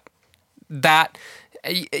it, but that,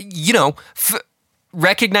 you know,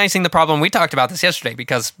 recognizing the problem, we talked about this yesterday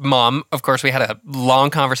because Mom, of course, we had a long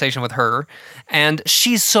conversation with her, and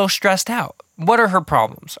she's so stressed out. What are her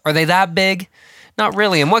problems? Are they that big? Not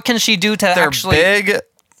really. And what can she do to actually... They're big,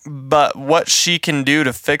 but what she can do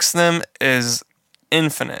to fix them is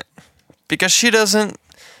infinite. Because she doesn't...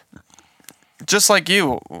 Just like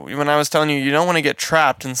you, when I was telling you, you don't want to get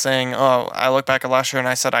trapped in saying, oh, I look back at last year and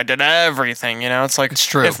I said I did everything, you know? It's like, it's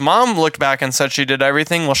true. If Mom looked back and said she did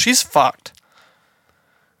everything, well, she's fucked.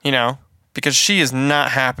 You know? Because she is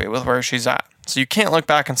not happy with where she's at. So you can't look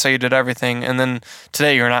back and say you did everything and then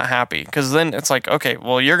today you're not happy. Because then it's like, okay,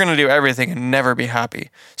 well, you're going to do everything and never be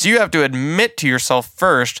happy. So you have to admit to yourself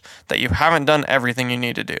first that you haven't done everything you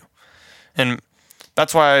need to do. And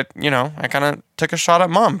that's why, you know, I kind of took a shot at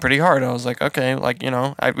Mom pretty hard. I was like, okay, like, you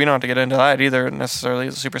know, we don't have to get into that either necessarily,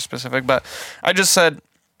 it's super specific. But I just said,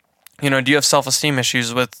 you know, do you have self-esteem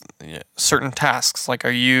issues with certain tasks? Like,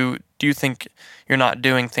 do you think you're not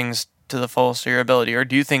doing things to the fullest of your ability? Or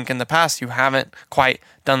do you think in the past you haven't quite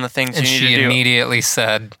done the things you need to do? And she immediately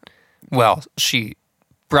said, well, she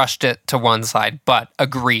brushed it to one side, but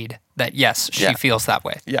agreed that, yes, she feels that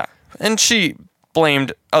way. Yeah. And she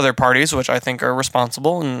blamed other parties, which I think are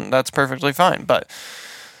responsible, and that's perfectly fine.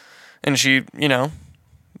 And she, you know,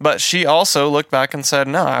 but she also looked back and said,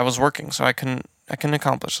 no, I was working, so I can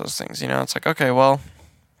accomplish those things. You know, it's like, okay, well,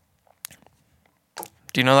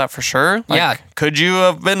 do you know that for sure? Like, yeah. Could you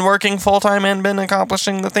have been working full-time and been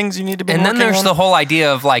accomplishing the things you need to be working on? And then there's the whole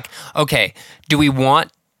idea of like, okay, do we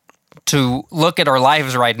want to look at our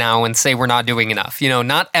lives right now and say we're not doing enough? You know,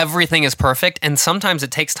 not everything is perfect, and sometimes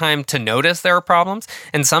it takes time to notice there are problems,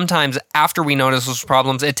 and sometimes after we notice those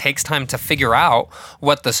problems, it takes time to figure out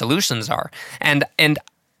what the solutions are. And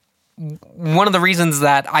one of the reasons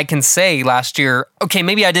that I can say last year, okay,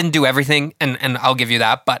 maybe I didn't do everything, and I'll give you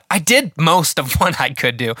that, but I did most of what I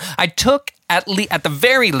could do. I took, at the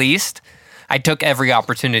very least, I took every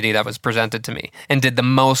opportunity that was presented to me and did the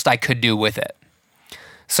most I could do with it.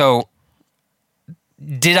 So,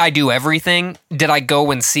 did I do everything? Did I go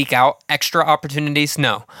and seek out extra opportunities?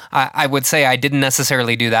 No. I would say I didn't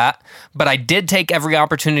necessarily do that, but I did take every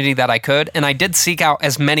opportunity that I could, and I did seek out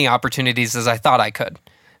as many opportunities as I thought I could.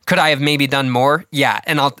 Could I have maybe done more? Yeah,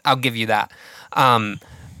 and I'll give you that.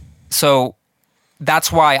 So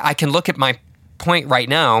that's why I can look at my point right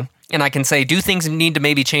now, and I can say, do things need to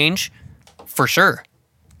maybe change? For sure.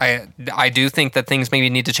 I do think that things maybe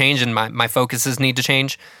need to change and my focuses need to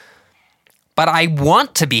change. But I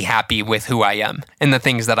want to be happy with who I am and the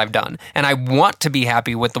things that I've done. And I want to be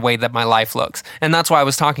happy with the way that my life looks. And that's why I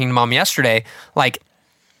was talking to Mom yesterday. Like,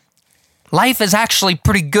 life is actually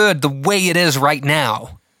pretty good the way it is right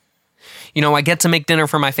now. You know, I get to make dinner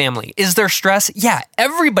for my family. Is there stress? Yeah,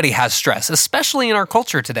 everybody has stress, especially in our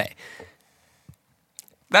culture today.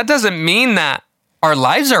 That doesn't mean that our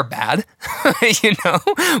lives are bad. You know,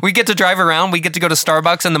 we get to drive around. We get to go to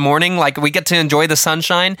Starbucks in the morning. Like, we get to enjoy the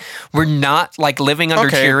sunshine. We're not like living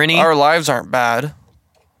under tyranny. Our lives aren't bad,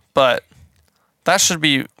 but that should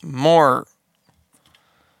be more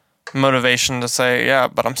motivation to say, yeah,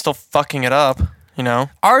 but I'm still fucking it up, you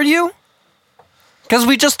know? Are you? Because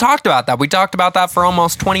we just talked about that. We talked about that for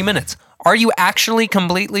almost 20 minutes. Are you actually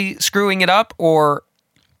completely screwing it up, or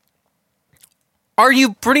are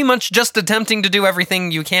you pretty much just attempting to do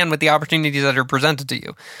everything you can with the opportunities that are presented to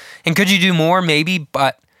you? And could you do more? Maybe,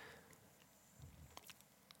 but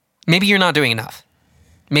maybe you're not doing enough.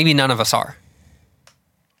 Maybe none of us are.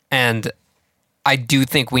 And I do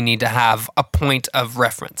think we need to have a point of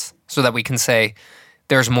reference so that we can say,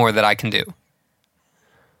 there's more that I can do.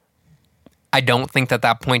 I don't think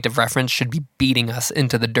that point of reference should be beating us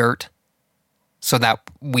into the dirt so that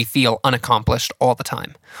we feel unaccomplished all the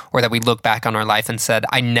time, or that we look back on our life and said,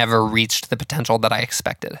 I never reached the potential that I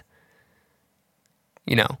expected.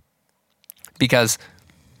 You know, because,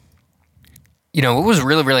 you know, it was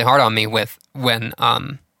really, really hard on me with when,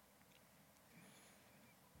 what's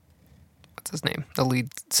his name? The lead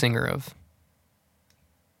singer of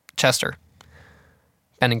Chester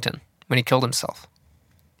Bennington, when he killed himself.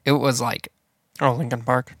 It was like, Oh, Linkin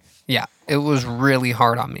Park. yeah, it was really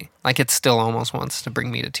hard on me. Like, it still almost wants to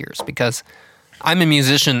bring me to tears because I'm a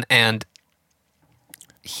musician and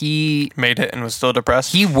he Made it and was still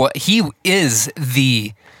depressed. he's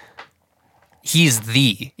the,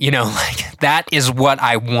 you know, like, that is what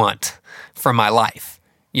I want for my life,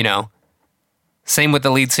 you know? Same with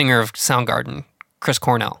the lead singer of Soundgarden, Chris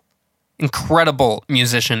Cornell. Incredible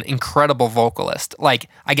musician, incredible vocalist. Like,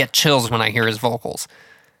 I get chills when I hear his vocals.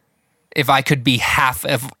 If I could be half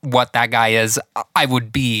of what that guy is, I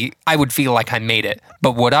would feel like I made it.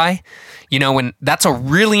 But would I? You know, and that's a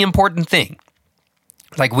really important thing.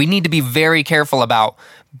 Like, we need to be very careful about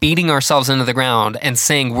beating ourselves into the ground and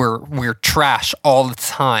saying we're trash all the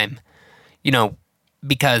time, you know,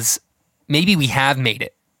 because maybe we have made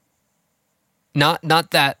it. Not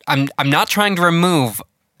that I'm not trying to remove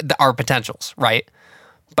our potentials, right?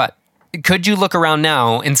 But could you look around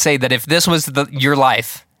now and say that if this was your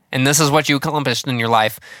life and this is what you accomplished in your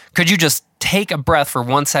life, could you just take a breath for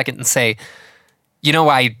 1 second and say, you know,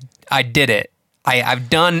 I did it. I've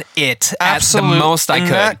done it at the most I could.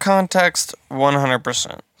 In that context,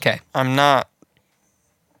 100%. Okay. I'm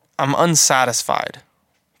unsatisfied,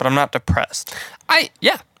 but I'm not depressed.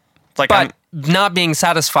 Yeah. Like, But not being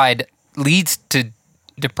satisfied leads to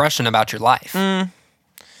depression about your life.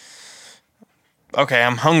 Okay,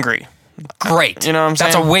 I'm hungry. Great. You know what I'm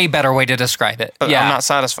saying? That's a way better way to describe it. But yeah. I'm not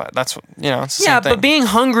satisfied. That's what, you know, it's the Yeah, same thing. but being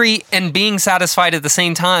hungry and being satisfied at the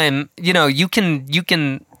same time, you know, you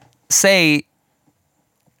can say,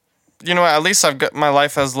 you know what, at least my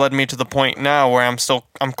life has led me to the point now where I'm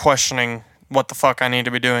questioning what the fuck I need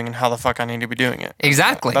to be doing and how the fuck I need to be doing it.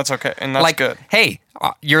 exactly. That's okay, and that's like, good. Hey,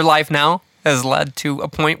 your life now has led to a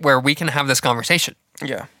point where we can have this conversation.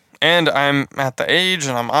 Yeah. And I'm at the age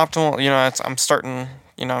and I'm optimal, you know, I'm starting,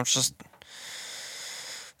 you know, it's just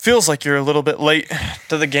feels like you're a little bit late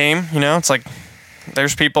to the game, you know? It's like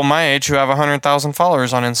there's people my age who have 100,000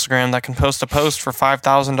 followers on Instagram that can post a post for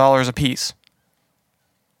 $5,000 a piece.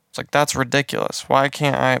 It's like, that's ridiculous. Why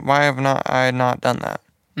have I not done that?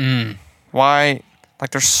 Why,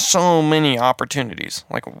 like, there's so many opportunities.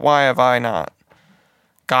 Like, why have I not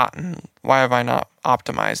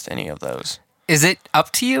optimized any of those? Is it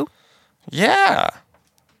up to you? Yeah.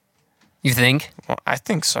 You think? Well, I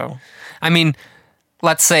think so. I mean,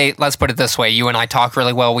 let's put it this way. You and I talk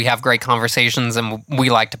really well. We have great conversations and we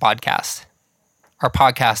like to podcast. Our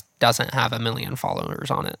podcast doesn't have 1 million followers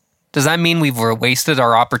on it. Does that mean we've wasted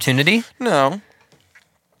our opportunity? No.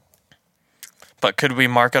 But could we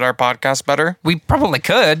market our podcast better? We probably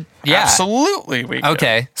could. Yeah. Absolutely we could.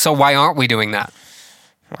 Okay. So why aren't we doing that?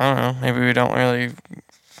 I don't know. Maybe we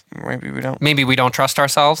don't. Maybe we don't trust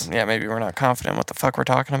ourselves. Yeah, maybe we're not confident what the fuck we're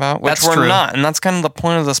talking about. Which That's we're true. not. And that's kind of the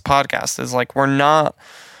point of this podcast is like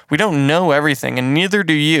we don't know everything and neither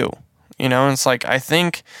do you. You know, and it's like I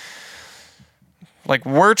think like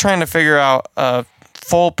we're trying to figure out a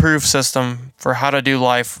foolproof system for how to do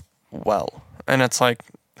life well. And it's like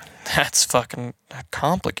that's fucking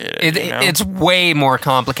complicated. You know? It's way more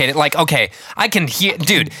complicated. Like, okay, I can hear,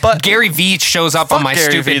 dude. But Gary Vee shows up on my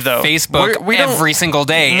Gary stupid Vee, though. Facebook We don't- every single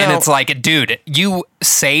day, and No. it's like, dude, you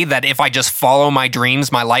say that if I just follow my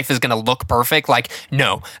dreams, my life is gonna look perfect. Like,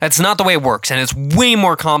 no, that's not the way it works, and it's way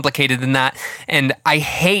more complicated than that. And I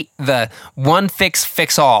hate the one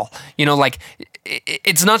fix all. You know, like.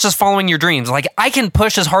 It's not just following your dreams. Like, I can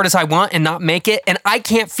push as hard as I want and not make it, and I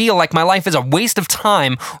can't feel like my life is a waste of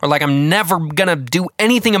time or like I'm never gonna do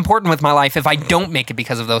anything important with my life if I don't make it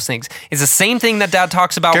because of those things. It's the same thing that Dad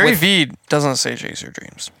talks about Gary with... Vee doesn't say chase your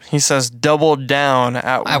dreams. He says double down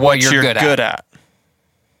at what you're good good at.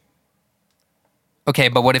 Okay,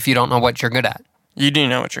 but what if you don't know what you're good at? You do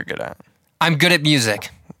know what you're good at. I'm good at music.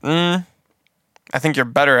 I think you're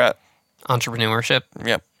better at... Entrepreneurship.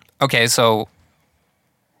 Yep. Okay, so...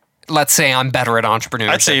 Let's say I'm better at entrepreneurship.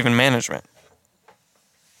 I'd say even management.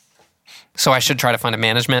 So I should try to find a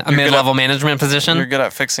mid-level management position? You're good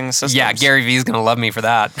at fixing systems. Yeah, Gary Vee's going to love me for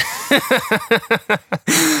that.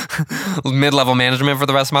 Mid-level management for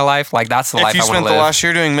the rest of my life? Like, that's the life I want to live. If you spent the last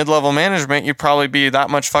year doing mid-level management, you'd probably be that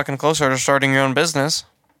much fucking closer to starting your own business.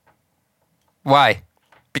 Why?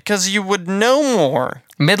 Because you would know more.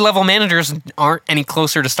 Mid-level managers aren't any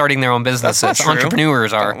closer to starting their own businesses. That's not true.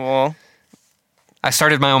 Entrepreneurs are. Well, I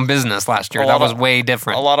started my own business last year. That was way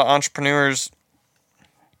different. A lot of entrepreneurs.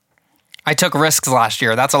 I took risks last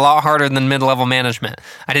year. That's a lot harder than mid-level management.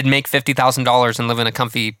 I didn't make $50,000 and live in a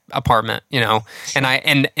comfy apartment,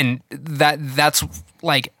 and that's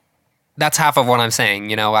like, that's half of what I'm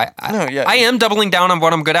saying. I am doubling down on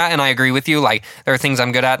what I'm good at, and I agree with you. Like, there are things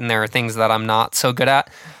I'm good at, and there are things that I'm not so good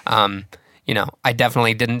at. I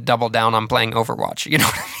definitely didn't double down on playing Overwatch. You know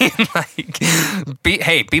what I mean?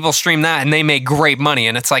 Hey, people stream that and they make great money.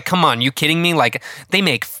 And it's like, come on, you kidding me? Like, they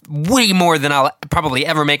make way more than I'll probably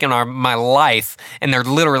ever make in my life. And they're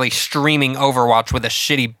literally streaming Overwatch with a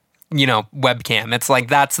shitty, webcam. It's like,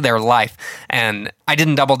 that's their life. And I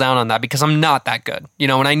didn't double down on that because I'm not that good,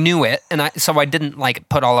 and I knew it. And so I didn't like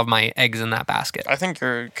put all of my eggs in that basket. I think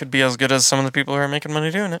you could be as good as some of the people who are making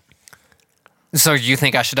money doing it. So you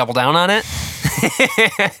think I should double down on it?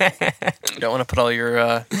 You don't want to put all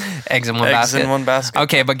your eggs in one basket.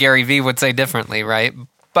 Okay, but Gary Vee would say differently, right?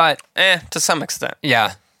 But to some extent,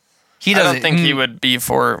 yeah, I don't think he would be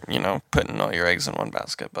for putting all your eggs in one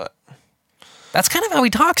basket. But that's kind of how he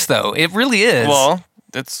talks, though. It really is. Well,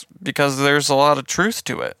 it's because there's a lot of truth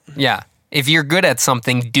to it. Yeah, if you're good at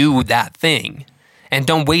something, do that thing. And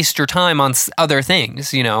don't waste your time on other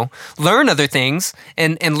things, Learn other things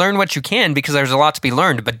and learn what you can because there's a lot to be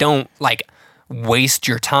learned. But don't, waste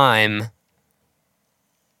your time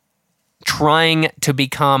trying to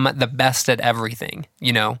become the best at everything,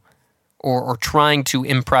 or trying to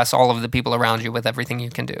impress all of the people around you with everything you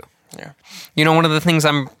can do. Yeah. One of the things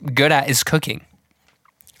I'm good at is cooking.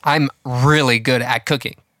 I'm really good at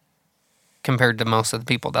cooking compared to most of the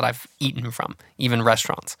people that I've eaten from, even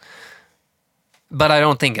restaurants. But I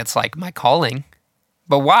don't think it's like my calling.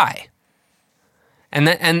 But why?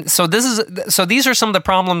 So these are some of the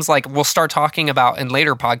problems like we'll start talking about in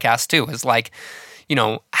later podcasts too, is like,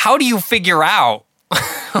 how do you figure out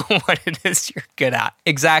what it is you're good at?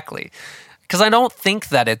 Exactly. Because I don't think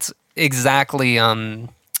that it's exactly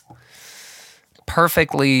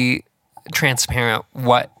perfectly transparent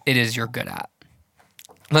what it is you're good at.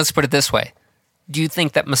 Let's put it this way. Do you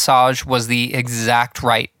think that massage was the exact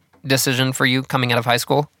right decision for you coming out of high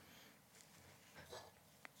school?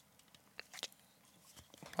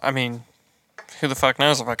 I mean, who the fuck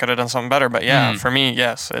knows if I could have done something better, but yeah, for me,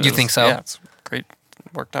 yes. You think so? Yeah, it's great.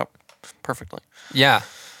 It worked out perfectly. Yeah.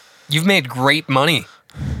 You've made great money.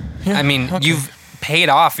 Yeah, I mean, you've paid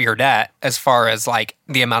off your debt as far as like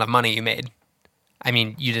the amount of money you made. I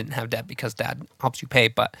mean, you didn't have debt because dad helps you pay,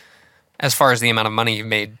 but as far as the amount of money you've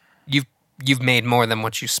made, you've made more than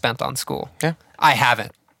what you spent on school. Yeah. I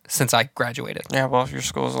haven't since I graduated. Yeah, well, your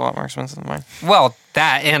school is a lot more expensive than mine. Well,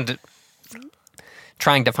 that and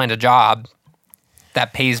trying to find a job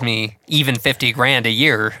that pays me even $50,000 a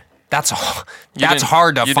year, that's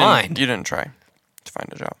hard to find. You didn't try to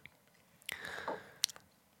find a job.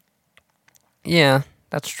 Yeah,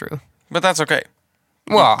 that's true. But that's okay.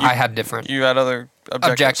 Well, I had different. You had other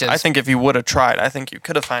objectives. I think if you would have tried, I think you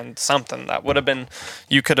could have found something that would have been,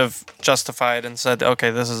 you could have justified and said, okay,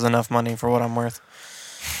 this is enough money for what I'm worth.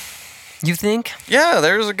 You think? Yeah,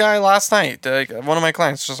 there was a guy last night. One of my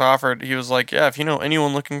clients just offered. He was like, "Yeah, if you know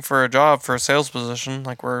anyone looking for a job for a sales position,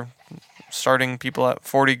 like we're starting people at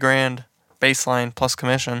 $40,000 baseline plus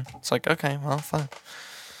commission." It's like, okay, well, fine.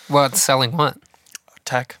 Well, selling what?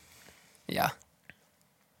 Tech. Yeah,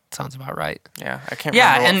 sounds about right. Yeah, I can't.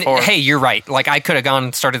 remember and what for. Hey, you're right. Like I could have gone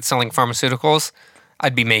and started selling pharmaceuticals.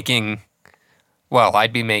 I'd be making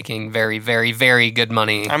very, very, very good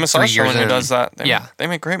money. I'm a someone who does that. They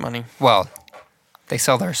make great money. Well, they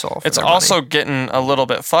sell their soul for It's their also money. getting a little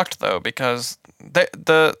bit fucked though, because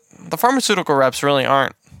the pharmaceutical reps really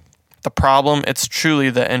aren't the problem. It's truly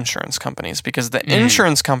the insurance companies, because the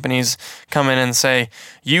insurance companies come in and say,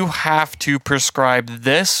 you have to prescribe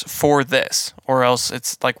this for this, or else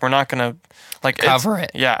it's like we're not gonna cover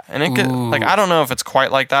it. Yeah, and it could, I don't know if it's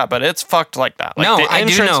quite like that, but it's fucked like that. Like no, I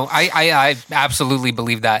do know. I absolutely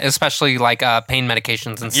believe that, especially like pain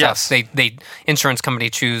medications and stuff. Yes. They insurance company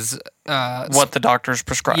choose what the doctors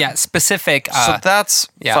prescribe. Yeah, specific. So that's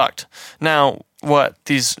fucked. Now, what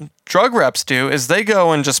these drug reps do is they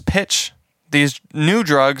go and just pitch these new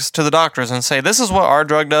drugs to the doctors and say, this is what our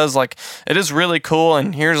drug does. Like, it is really cool,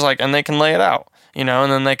 and here's and they can lay it out. you know,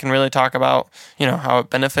 and then they can really talk about, you know, how it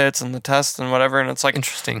benefits and the tests and whatever. And it's like,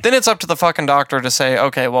 Interesting. then it's up to the fucking doctor to say,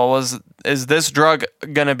 okay, well, is this drug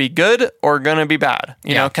going to be good or going to be bad?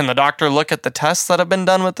 You know, can the doctor look at the tests that have been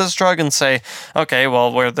done with this drug and say, okay,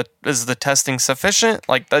 well, is the testing sufficient?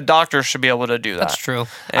 Like, the doctor should be able to do that. That's true.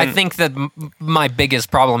 I think that my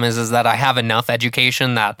biggest problem is that I have enough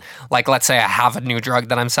education that, like, let's say I have a new drug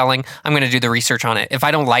that I'm selling, I'm going to do the research on it. If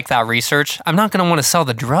I don't like that research, I'm not going to want to sell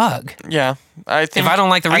the drug. Yeah. I think, if I don't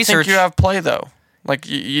like the research... I think you have play, though. Like,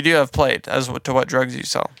 you do have play as to what drugs you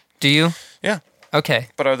sell. Do you? Yeah. Okay.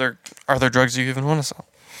 But are there drugs you even want to sell?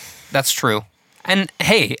 That's true. And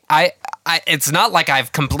hey, I it's not like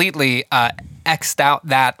I've completely X'd out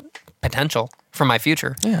that potential for my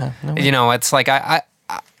future. Yeah. No way. You know, it's like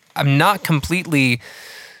I'm not completely...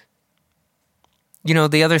 You know,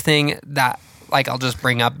 the other thing that, like, I'll just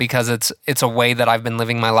bring up because it's a way that I've been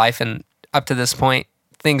living my life, and up to this point,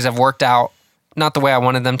 things have worked out not the way I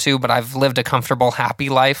wanted them to, but I've lived a comfortable, happy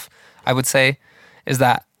life, I would say, is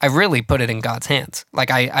that I really put it in God's hands. Like,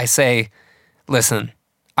 I say, listen,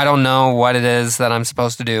 I don't know what it is that I'm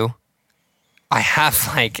supposed to do. I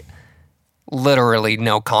have, like, literally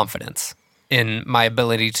no confidence in my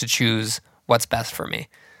ability to choose what's best for me.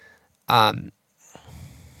 But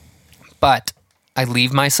I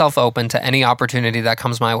leave myself open to any opportunity that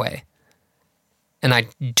comes my way. And I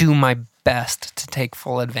do my best to take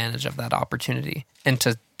full advantage of that opportunity and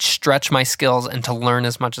to stretch my skills and to learn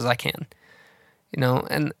as much as I can. You know,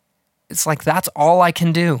 and it's like, that's all I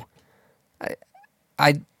can do.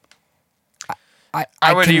 I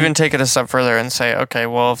would even take it a step further and say, okay,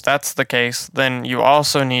 well, if that's the case, then you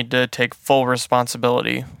also need to take full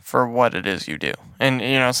responsibility for what it is you do. And,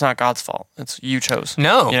 you know, it's not God's fault. It's you chose.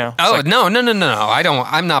 No. You know, no.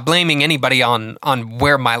 I'm not blaming anybody on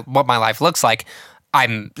what my life looks like.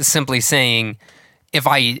 I'm simply saying, if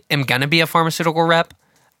I am going to be a pharmaceutical rep,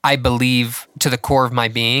 I believe to the core of my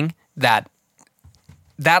being that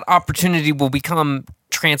opportunity will become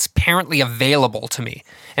transparently available to me.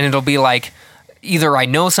 And it'll be like, either I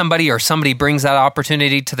know somebody or somebody brings that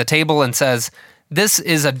opportunity to the table and says, this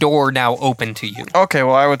is a door now open to you. Okay,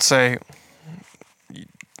 well, I would say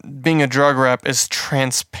being a drug rep is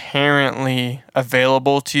transparently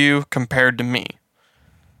available to you compared to me.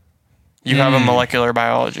 You have a molecular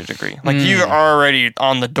biology degree. Like, you're already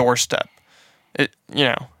on the doorstep. You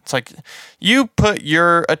know, it's like you put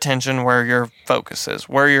your attention where your focus is,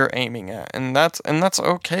 where you're aiming at, and that's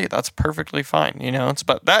okay. That's perfectly fine. You know,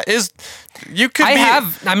 but that is, you could. I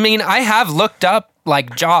have looked up,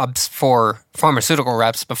 like, jobs for pharmaceutical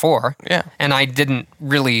reps before. Yeah, and I didn't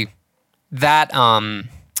really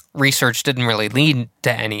research didn't really lead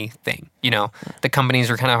to anything. You know, the companies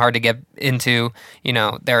are kind of hard to get into. You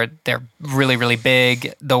know, they're really, really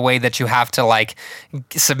big. The way that you have to, like,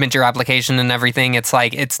 submit your application and everything, it's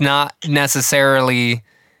like, it's not necessarily,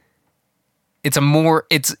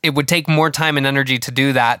 it would take more time and energy to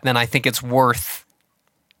do that than I think it's worth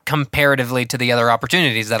comparatively to the other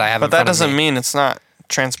opportunities that I have. But that doesn't mean it's not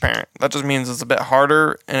transparent. That just means it's a bit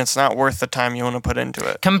harder and it's not worth the time you want to put into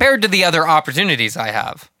it. Compared to the other opportunities I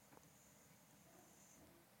have.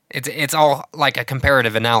 It's all like a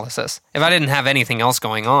comparative analysis. If I didn't have anything else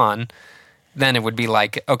going on, then it would be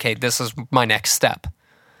like, okay, this is my next step.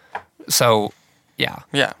 So, yeah.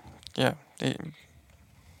 Yeah.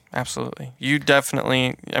 Absolutely. You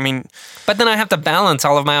definitely, I mean... But then I have to balance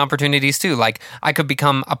all of my opportunities too. Like, I could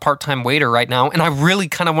become a part-time waiter right now, and I really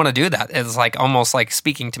kind of want to do that. It's like almost like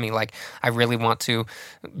speaking to me, like, I really want to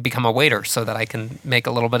become a waiter so that I can make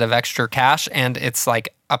a little bit of extra cash, and it's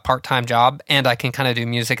like a part-time job, and I can kind of do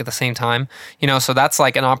music at the same time. You know, so that's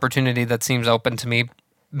like an opportunity that seems open to me.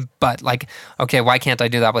 But, like, okay, why can't I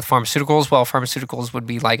do that with pharmaceuticals? Well, pharmaceuticals would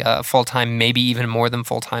be like a full-time, maybe even more than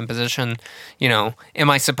full-time position. You know, am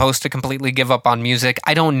I supposed to completely give up on music?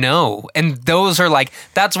 I don't know. And those are like,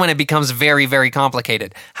 that's when it becomes very, very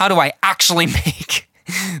complicated. How do I actually make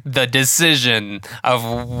the decision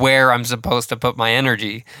of where I'm supposed to put my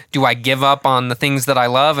energy? Do I give up on the things that I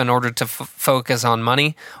love in order to focus on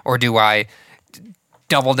money? Or do I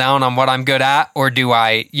double down on what I'm good at? Or do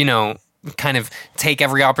I, you know, kind of take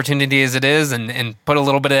every opportunity as it is and put a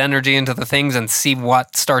little bit of energy into the things and see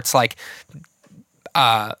what starts like,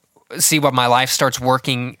 see what my life starts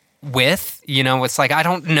working with, you know? It's like, I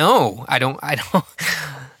don't know. I don't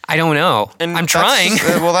know. And I'm trying.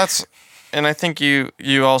 And I think you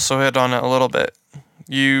also hit on it a little bit.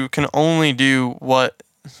 You can only do what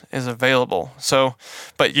is available. So,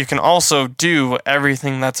 but you can also do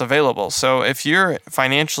everything that's available. So if you're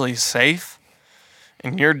financially safe,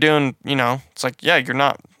 and you're doing, you know, it's like, yeah, you're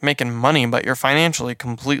not making money, but you're financially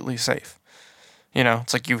completely safe. You know,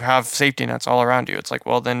 it's like you have safety nets all around you. It's like,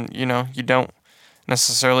 well, then, you know, you don't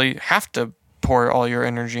necessarily have to pour all your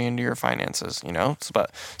energy into your finances, you know?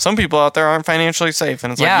 But some people out there aren't financially safe,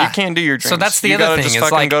 and it's like, you can't do your dreams. So that's the you other gotta thing. just It's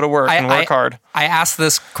fucking like, go to work and work hard. I asked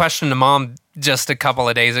this question to Mom just a couple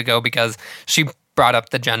of days ago because she brought up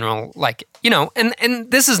the general, like, you know,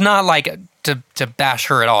 and this is not like to bash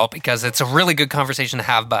her at all, because it's a really good conversation to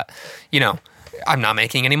have, but, you know, I'm not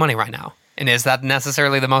making any money right now. And is that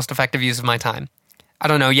necessarily the most effective use of my time? I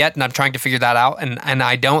don't know yet, and I'm trying to figure that out, and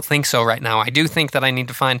I don't think so right now. I do think that I need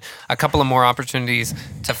to find a couple of more opportunities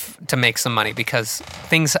to make some money, because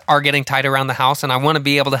things are getting tight around the house, and I want to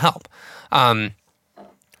be able to help. I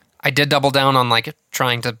did double down on like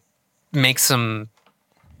trying to make some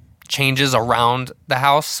changes around the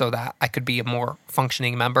house so that I could be a more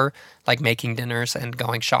functioning member, like making dinners and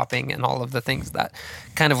going shopping and all of the things that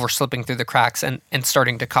kind of were slipping through the cracks and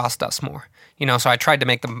starting to cost us more. You know, so I tried to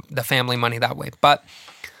make the family money that way. But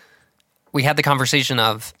we had the conversation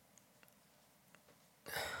of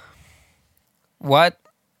what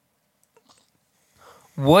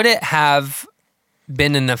would it have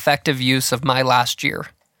been an effective use of my last year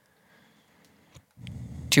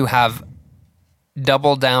to have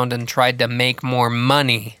doubled down and tried to make more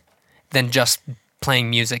money than just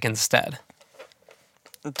playing music instead?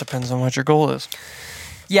 It depends on what your goal is.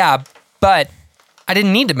 Yeah, but I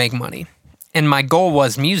didn't need to make money. And my goal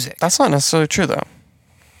was music. That's not necessarily true, though.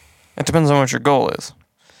 It depends on what your goal is.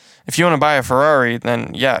 If you want to buy a Ferrari,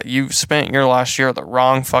 then yeah, you spent your last year the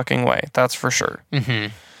wrong fucking way. That's for sure.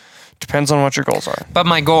 Mm-hmm. Depends on what your goals are. But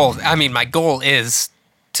my goal is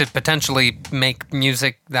to potentially make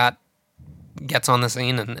music that gets on the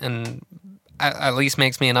scene and at least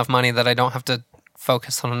makes me enough money that I don't have to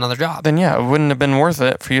focus on another job. Then yeah, it wouldn't have been worth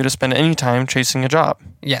it for you to spend any time chasing a job.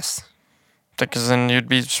 Yes. Because then you'd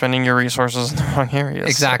be spending your resources in the wrong areas.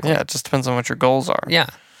 Exactly. So, yeah, it just depends on what your goals are. Yeah.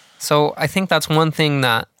 So I think that's one thing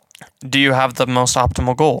that... Do you have the most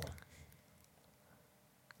optimal goal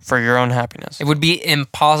for your own happiness? It would be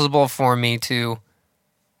impossible for me to...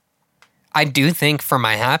 I do think for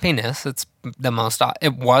my happiness, it was the most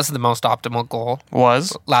optimal goal.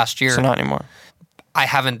 Was? Last year. So not anymore. I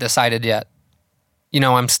haven't decided yet. You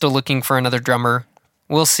know, I'm still looking for another drummer.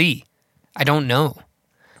 We'll see. I don't know.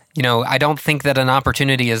 You know, I don't think that an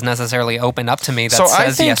opportunity is necessarily opened up to me that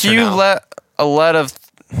says yes or no.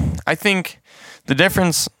 I think the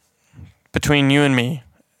difference between you and me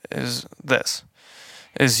is this.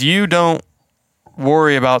 Is you don't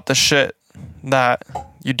worry about the shit that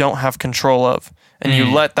you don't have control of. And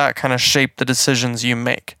you let that kind of shape the decisions you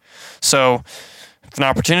make. So if an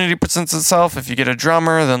opportunity presents itself, if you get a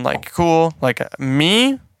drummer, then like, cool. Like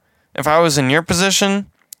me, if I was in your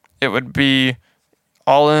position, it would be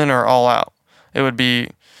all in or all out. It would be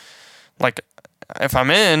like, if I'm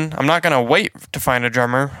in, I'm not going to wait to find a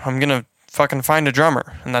drummer. I'm going to fucking find a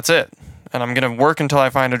drummer, and that's it. And I'm going to work until I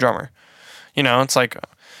find a drummer. You know, it's like,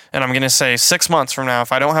 and I'm going to say 6 months from now,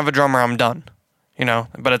 if I don't have a drummer, I'm done. You know,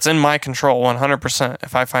 but it's in my control 100%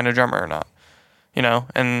 if I find a drummer or not. You know,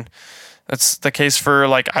 and that's the case for,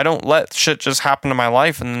 like, I don't let shit just happen to my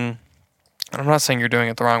life. And I'm not saying you're doing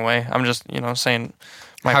it the wrong way. I'm just, you know, saying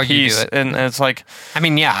my How piece. you do it. And it's like, I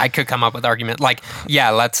mean, yeah, I could come up with argument. Like,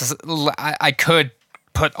 yeah, I could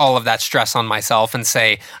put all of that stress on myself and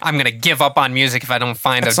say, I'm going to give up on music if I don't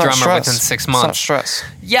find a drummer within 6 months. It's not stress.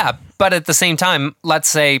 Yeah, but at the same time, let's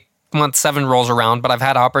say month 7 rolls around, but I've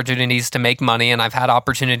had opportunities to make money, and I've had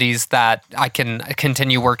opportunities that I can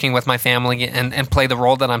continue working with my family and play the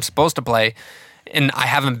role that I'm supposed to play. And I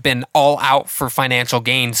haven't been all out for financial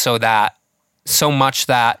gain so much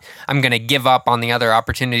that I'm going to give up on the other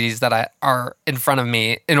opportunities that are in front of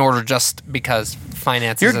me in order just because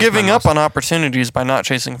finances. You're giving up on opportunities by not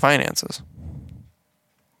chasing finances.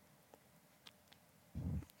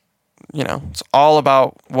 You know, it's all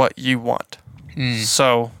about what you want.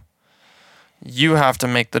 So you have to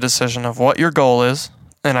make the decision of what your goal is,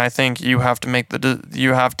 and I think you have to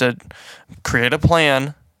you have to create a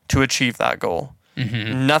plan to achieve that goal.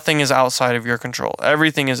 Mm-hmm. Nothing is outside of your control.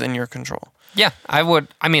 Everything is in your control. Yeah, I would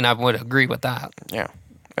agree with that. Yeah.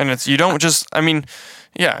 And it's, you don't just, and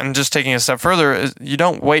just taking a step further, you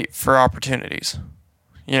don't wait for opportunities.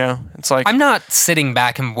 You know, it's like, I'm not sitting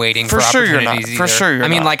back and waiting for opportunities either. For sure you're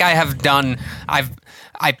not. Like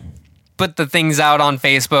I put the things out on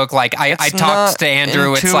Facebook. Like I talked to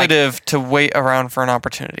Andrew. It's intuitive to wait around for an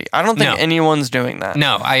opportunity. I don't think anyone's doing that.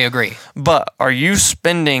 No, I agree. But are you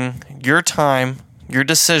spending your time, your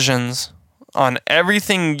decisions on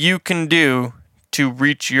everything you can do to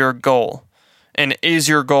reach your goal? And is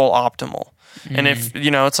your goal optimal? Mm. And if,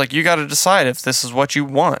 it's like, you got to decide if this is what you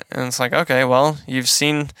want. And it's like, okay, well, you've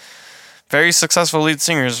seen very successful lead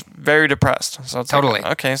singer is very depressed. So it's Totally.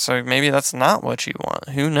 like, okay, so maybe that's not what you want.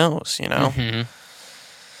 Who knows, you know? Mm-hmm.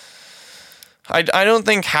 I don't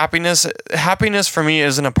think happiness for me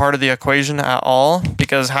isn't a part of the equation at all,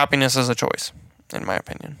 because happiness is a choice, in my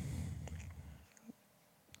opinion.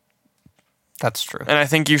 That's true. And I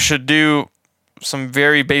think you should do some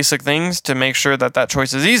very basic things to make sure that that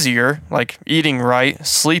choice is easier, like eating right,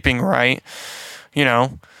 sleeping right, you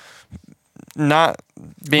know, not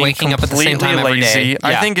being Waking up at the same completely time every lazy. day.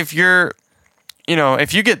 I Yeah. think if you're, you know,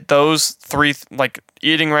 if you get those three, like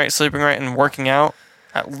eating right, sleeping right, and working out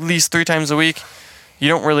at least 3 times a week, you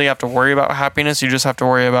don't really have to worry about happiness. You just have to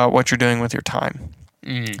worry about what you're doing with your time.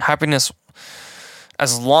 Happiness,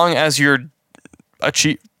 as long as you're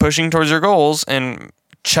pushing towards your goals and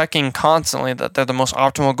checking constantly that they're the most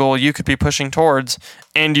optimal goal you could be pushing towards,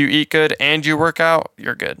 and you eat good and you work out,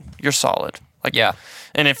 you're good. You're solid. Like, Yeah.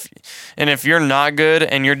 And if you're not good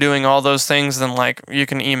and you're doing all those things, then like you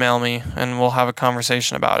can email me and we'll have a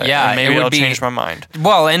conversation about it. Yeah, and maybe it would it'll be- change my mind.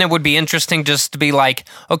 Well, and it would be interesting just to be like,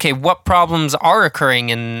 okay, what problems are occurring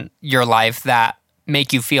in your life that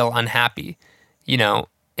make you feel unhappy? You know,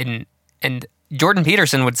 and Jordan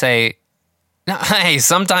Peterson would say, hey,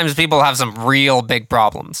 sometimes people have some real big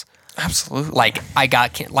problems. Absolutely. Like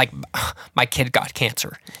my kid got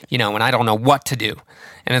cancer, you know, and I don't know what to do.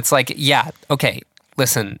 And it's like, yeah, okay,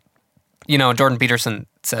 listen, you know, Jordan Peterson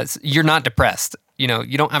says, you're not depressed. You know,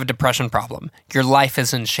 you don't have a depression problem. Your life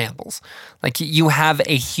is in shambles. Like, you have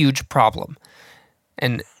a huge problem.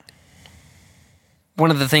 And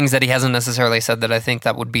one of the things that he hasn't necessarily said that I think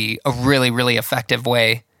that would be a really, really effective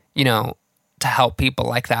way, you know, to help people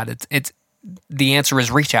like that, it's the answer is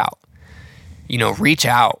reach out. You know, reach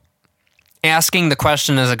out. Asking the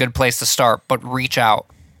question is a good place to start, but reach out.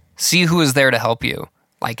 See who is there to help you.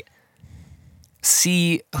 Like,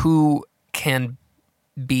 see who can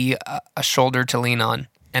be a shoulder to lean on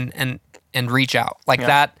and reach out like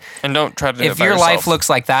that. And don't try to do it If by your yourself. life looks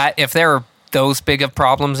like that, if there are those big of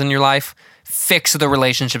problems in your life, fix the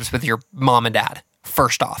relationships with your mom and dad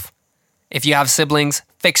first off. If you have siblings,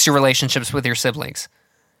 fix your relationships with your siblings,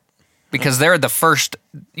 because they're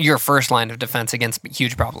your first line of defense against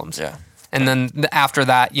huge problems. Yeah. And then after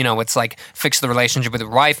that, you know, it's like fix the relationship with your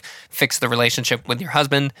wife, fix the relationship with your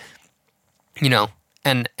husband, you know,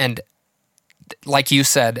 and like you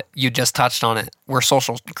said, you just touched on it. We're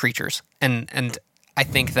social creatures. And I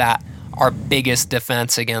think that our biggest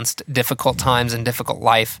defense against difficult times and difficult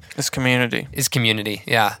life It's community. is community.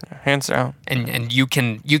 Yeah. Hands down. And you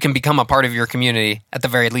can become a part of your community at the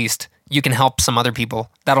very least. You can help some other people.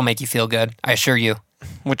 That'll make you feel good. I assure you.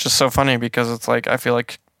 Which is so funny because it's like, I feel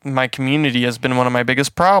like my community has been one of my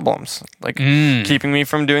biggest problems. Like, keeping me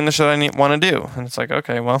from doing the shit I want to do. And it's like,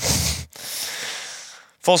 okay, well,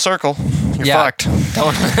 full circle. You're fucked.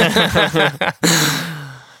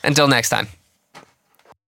 Until next time.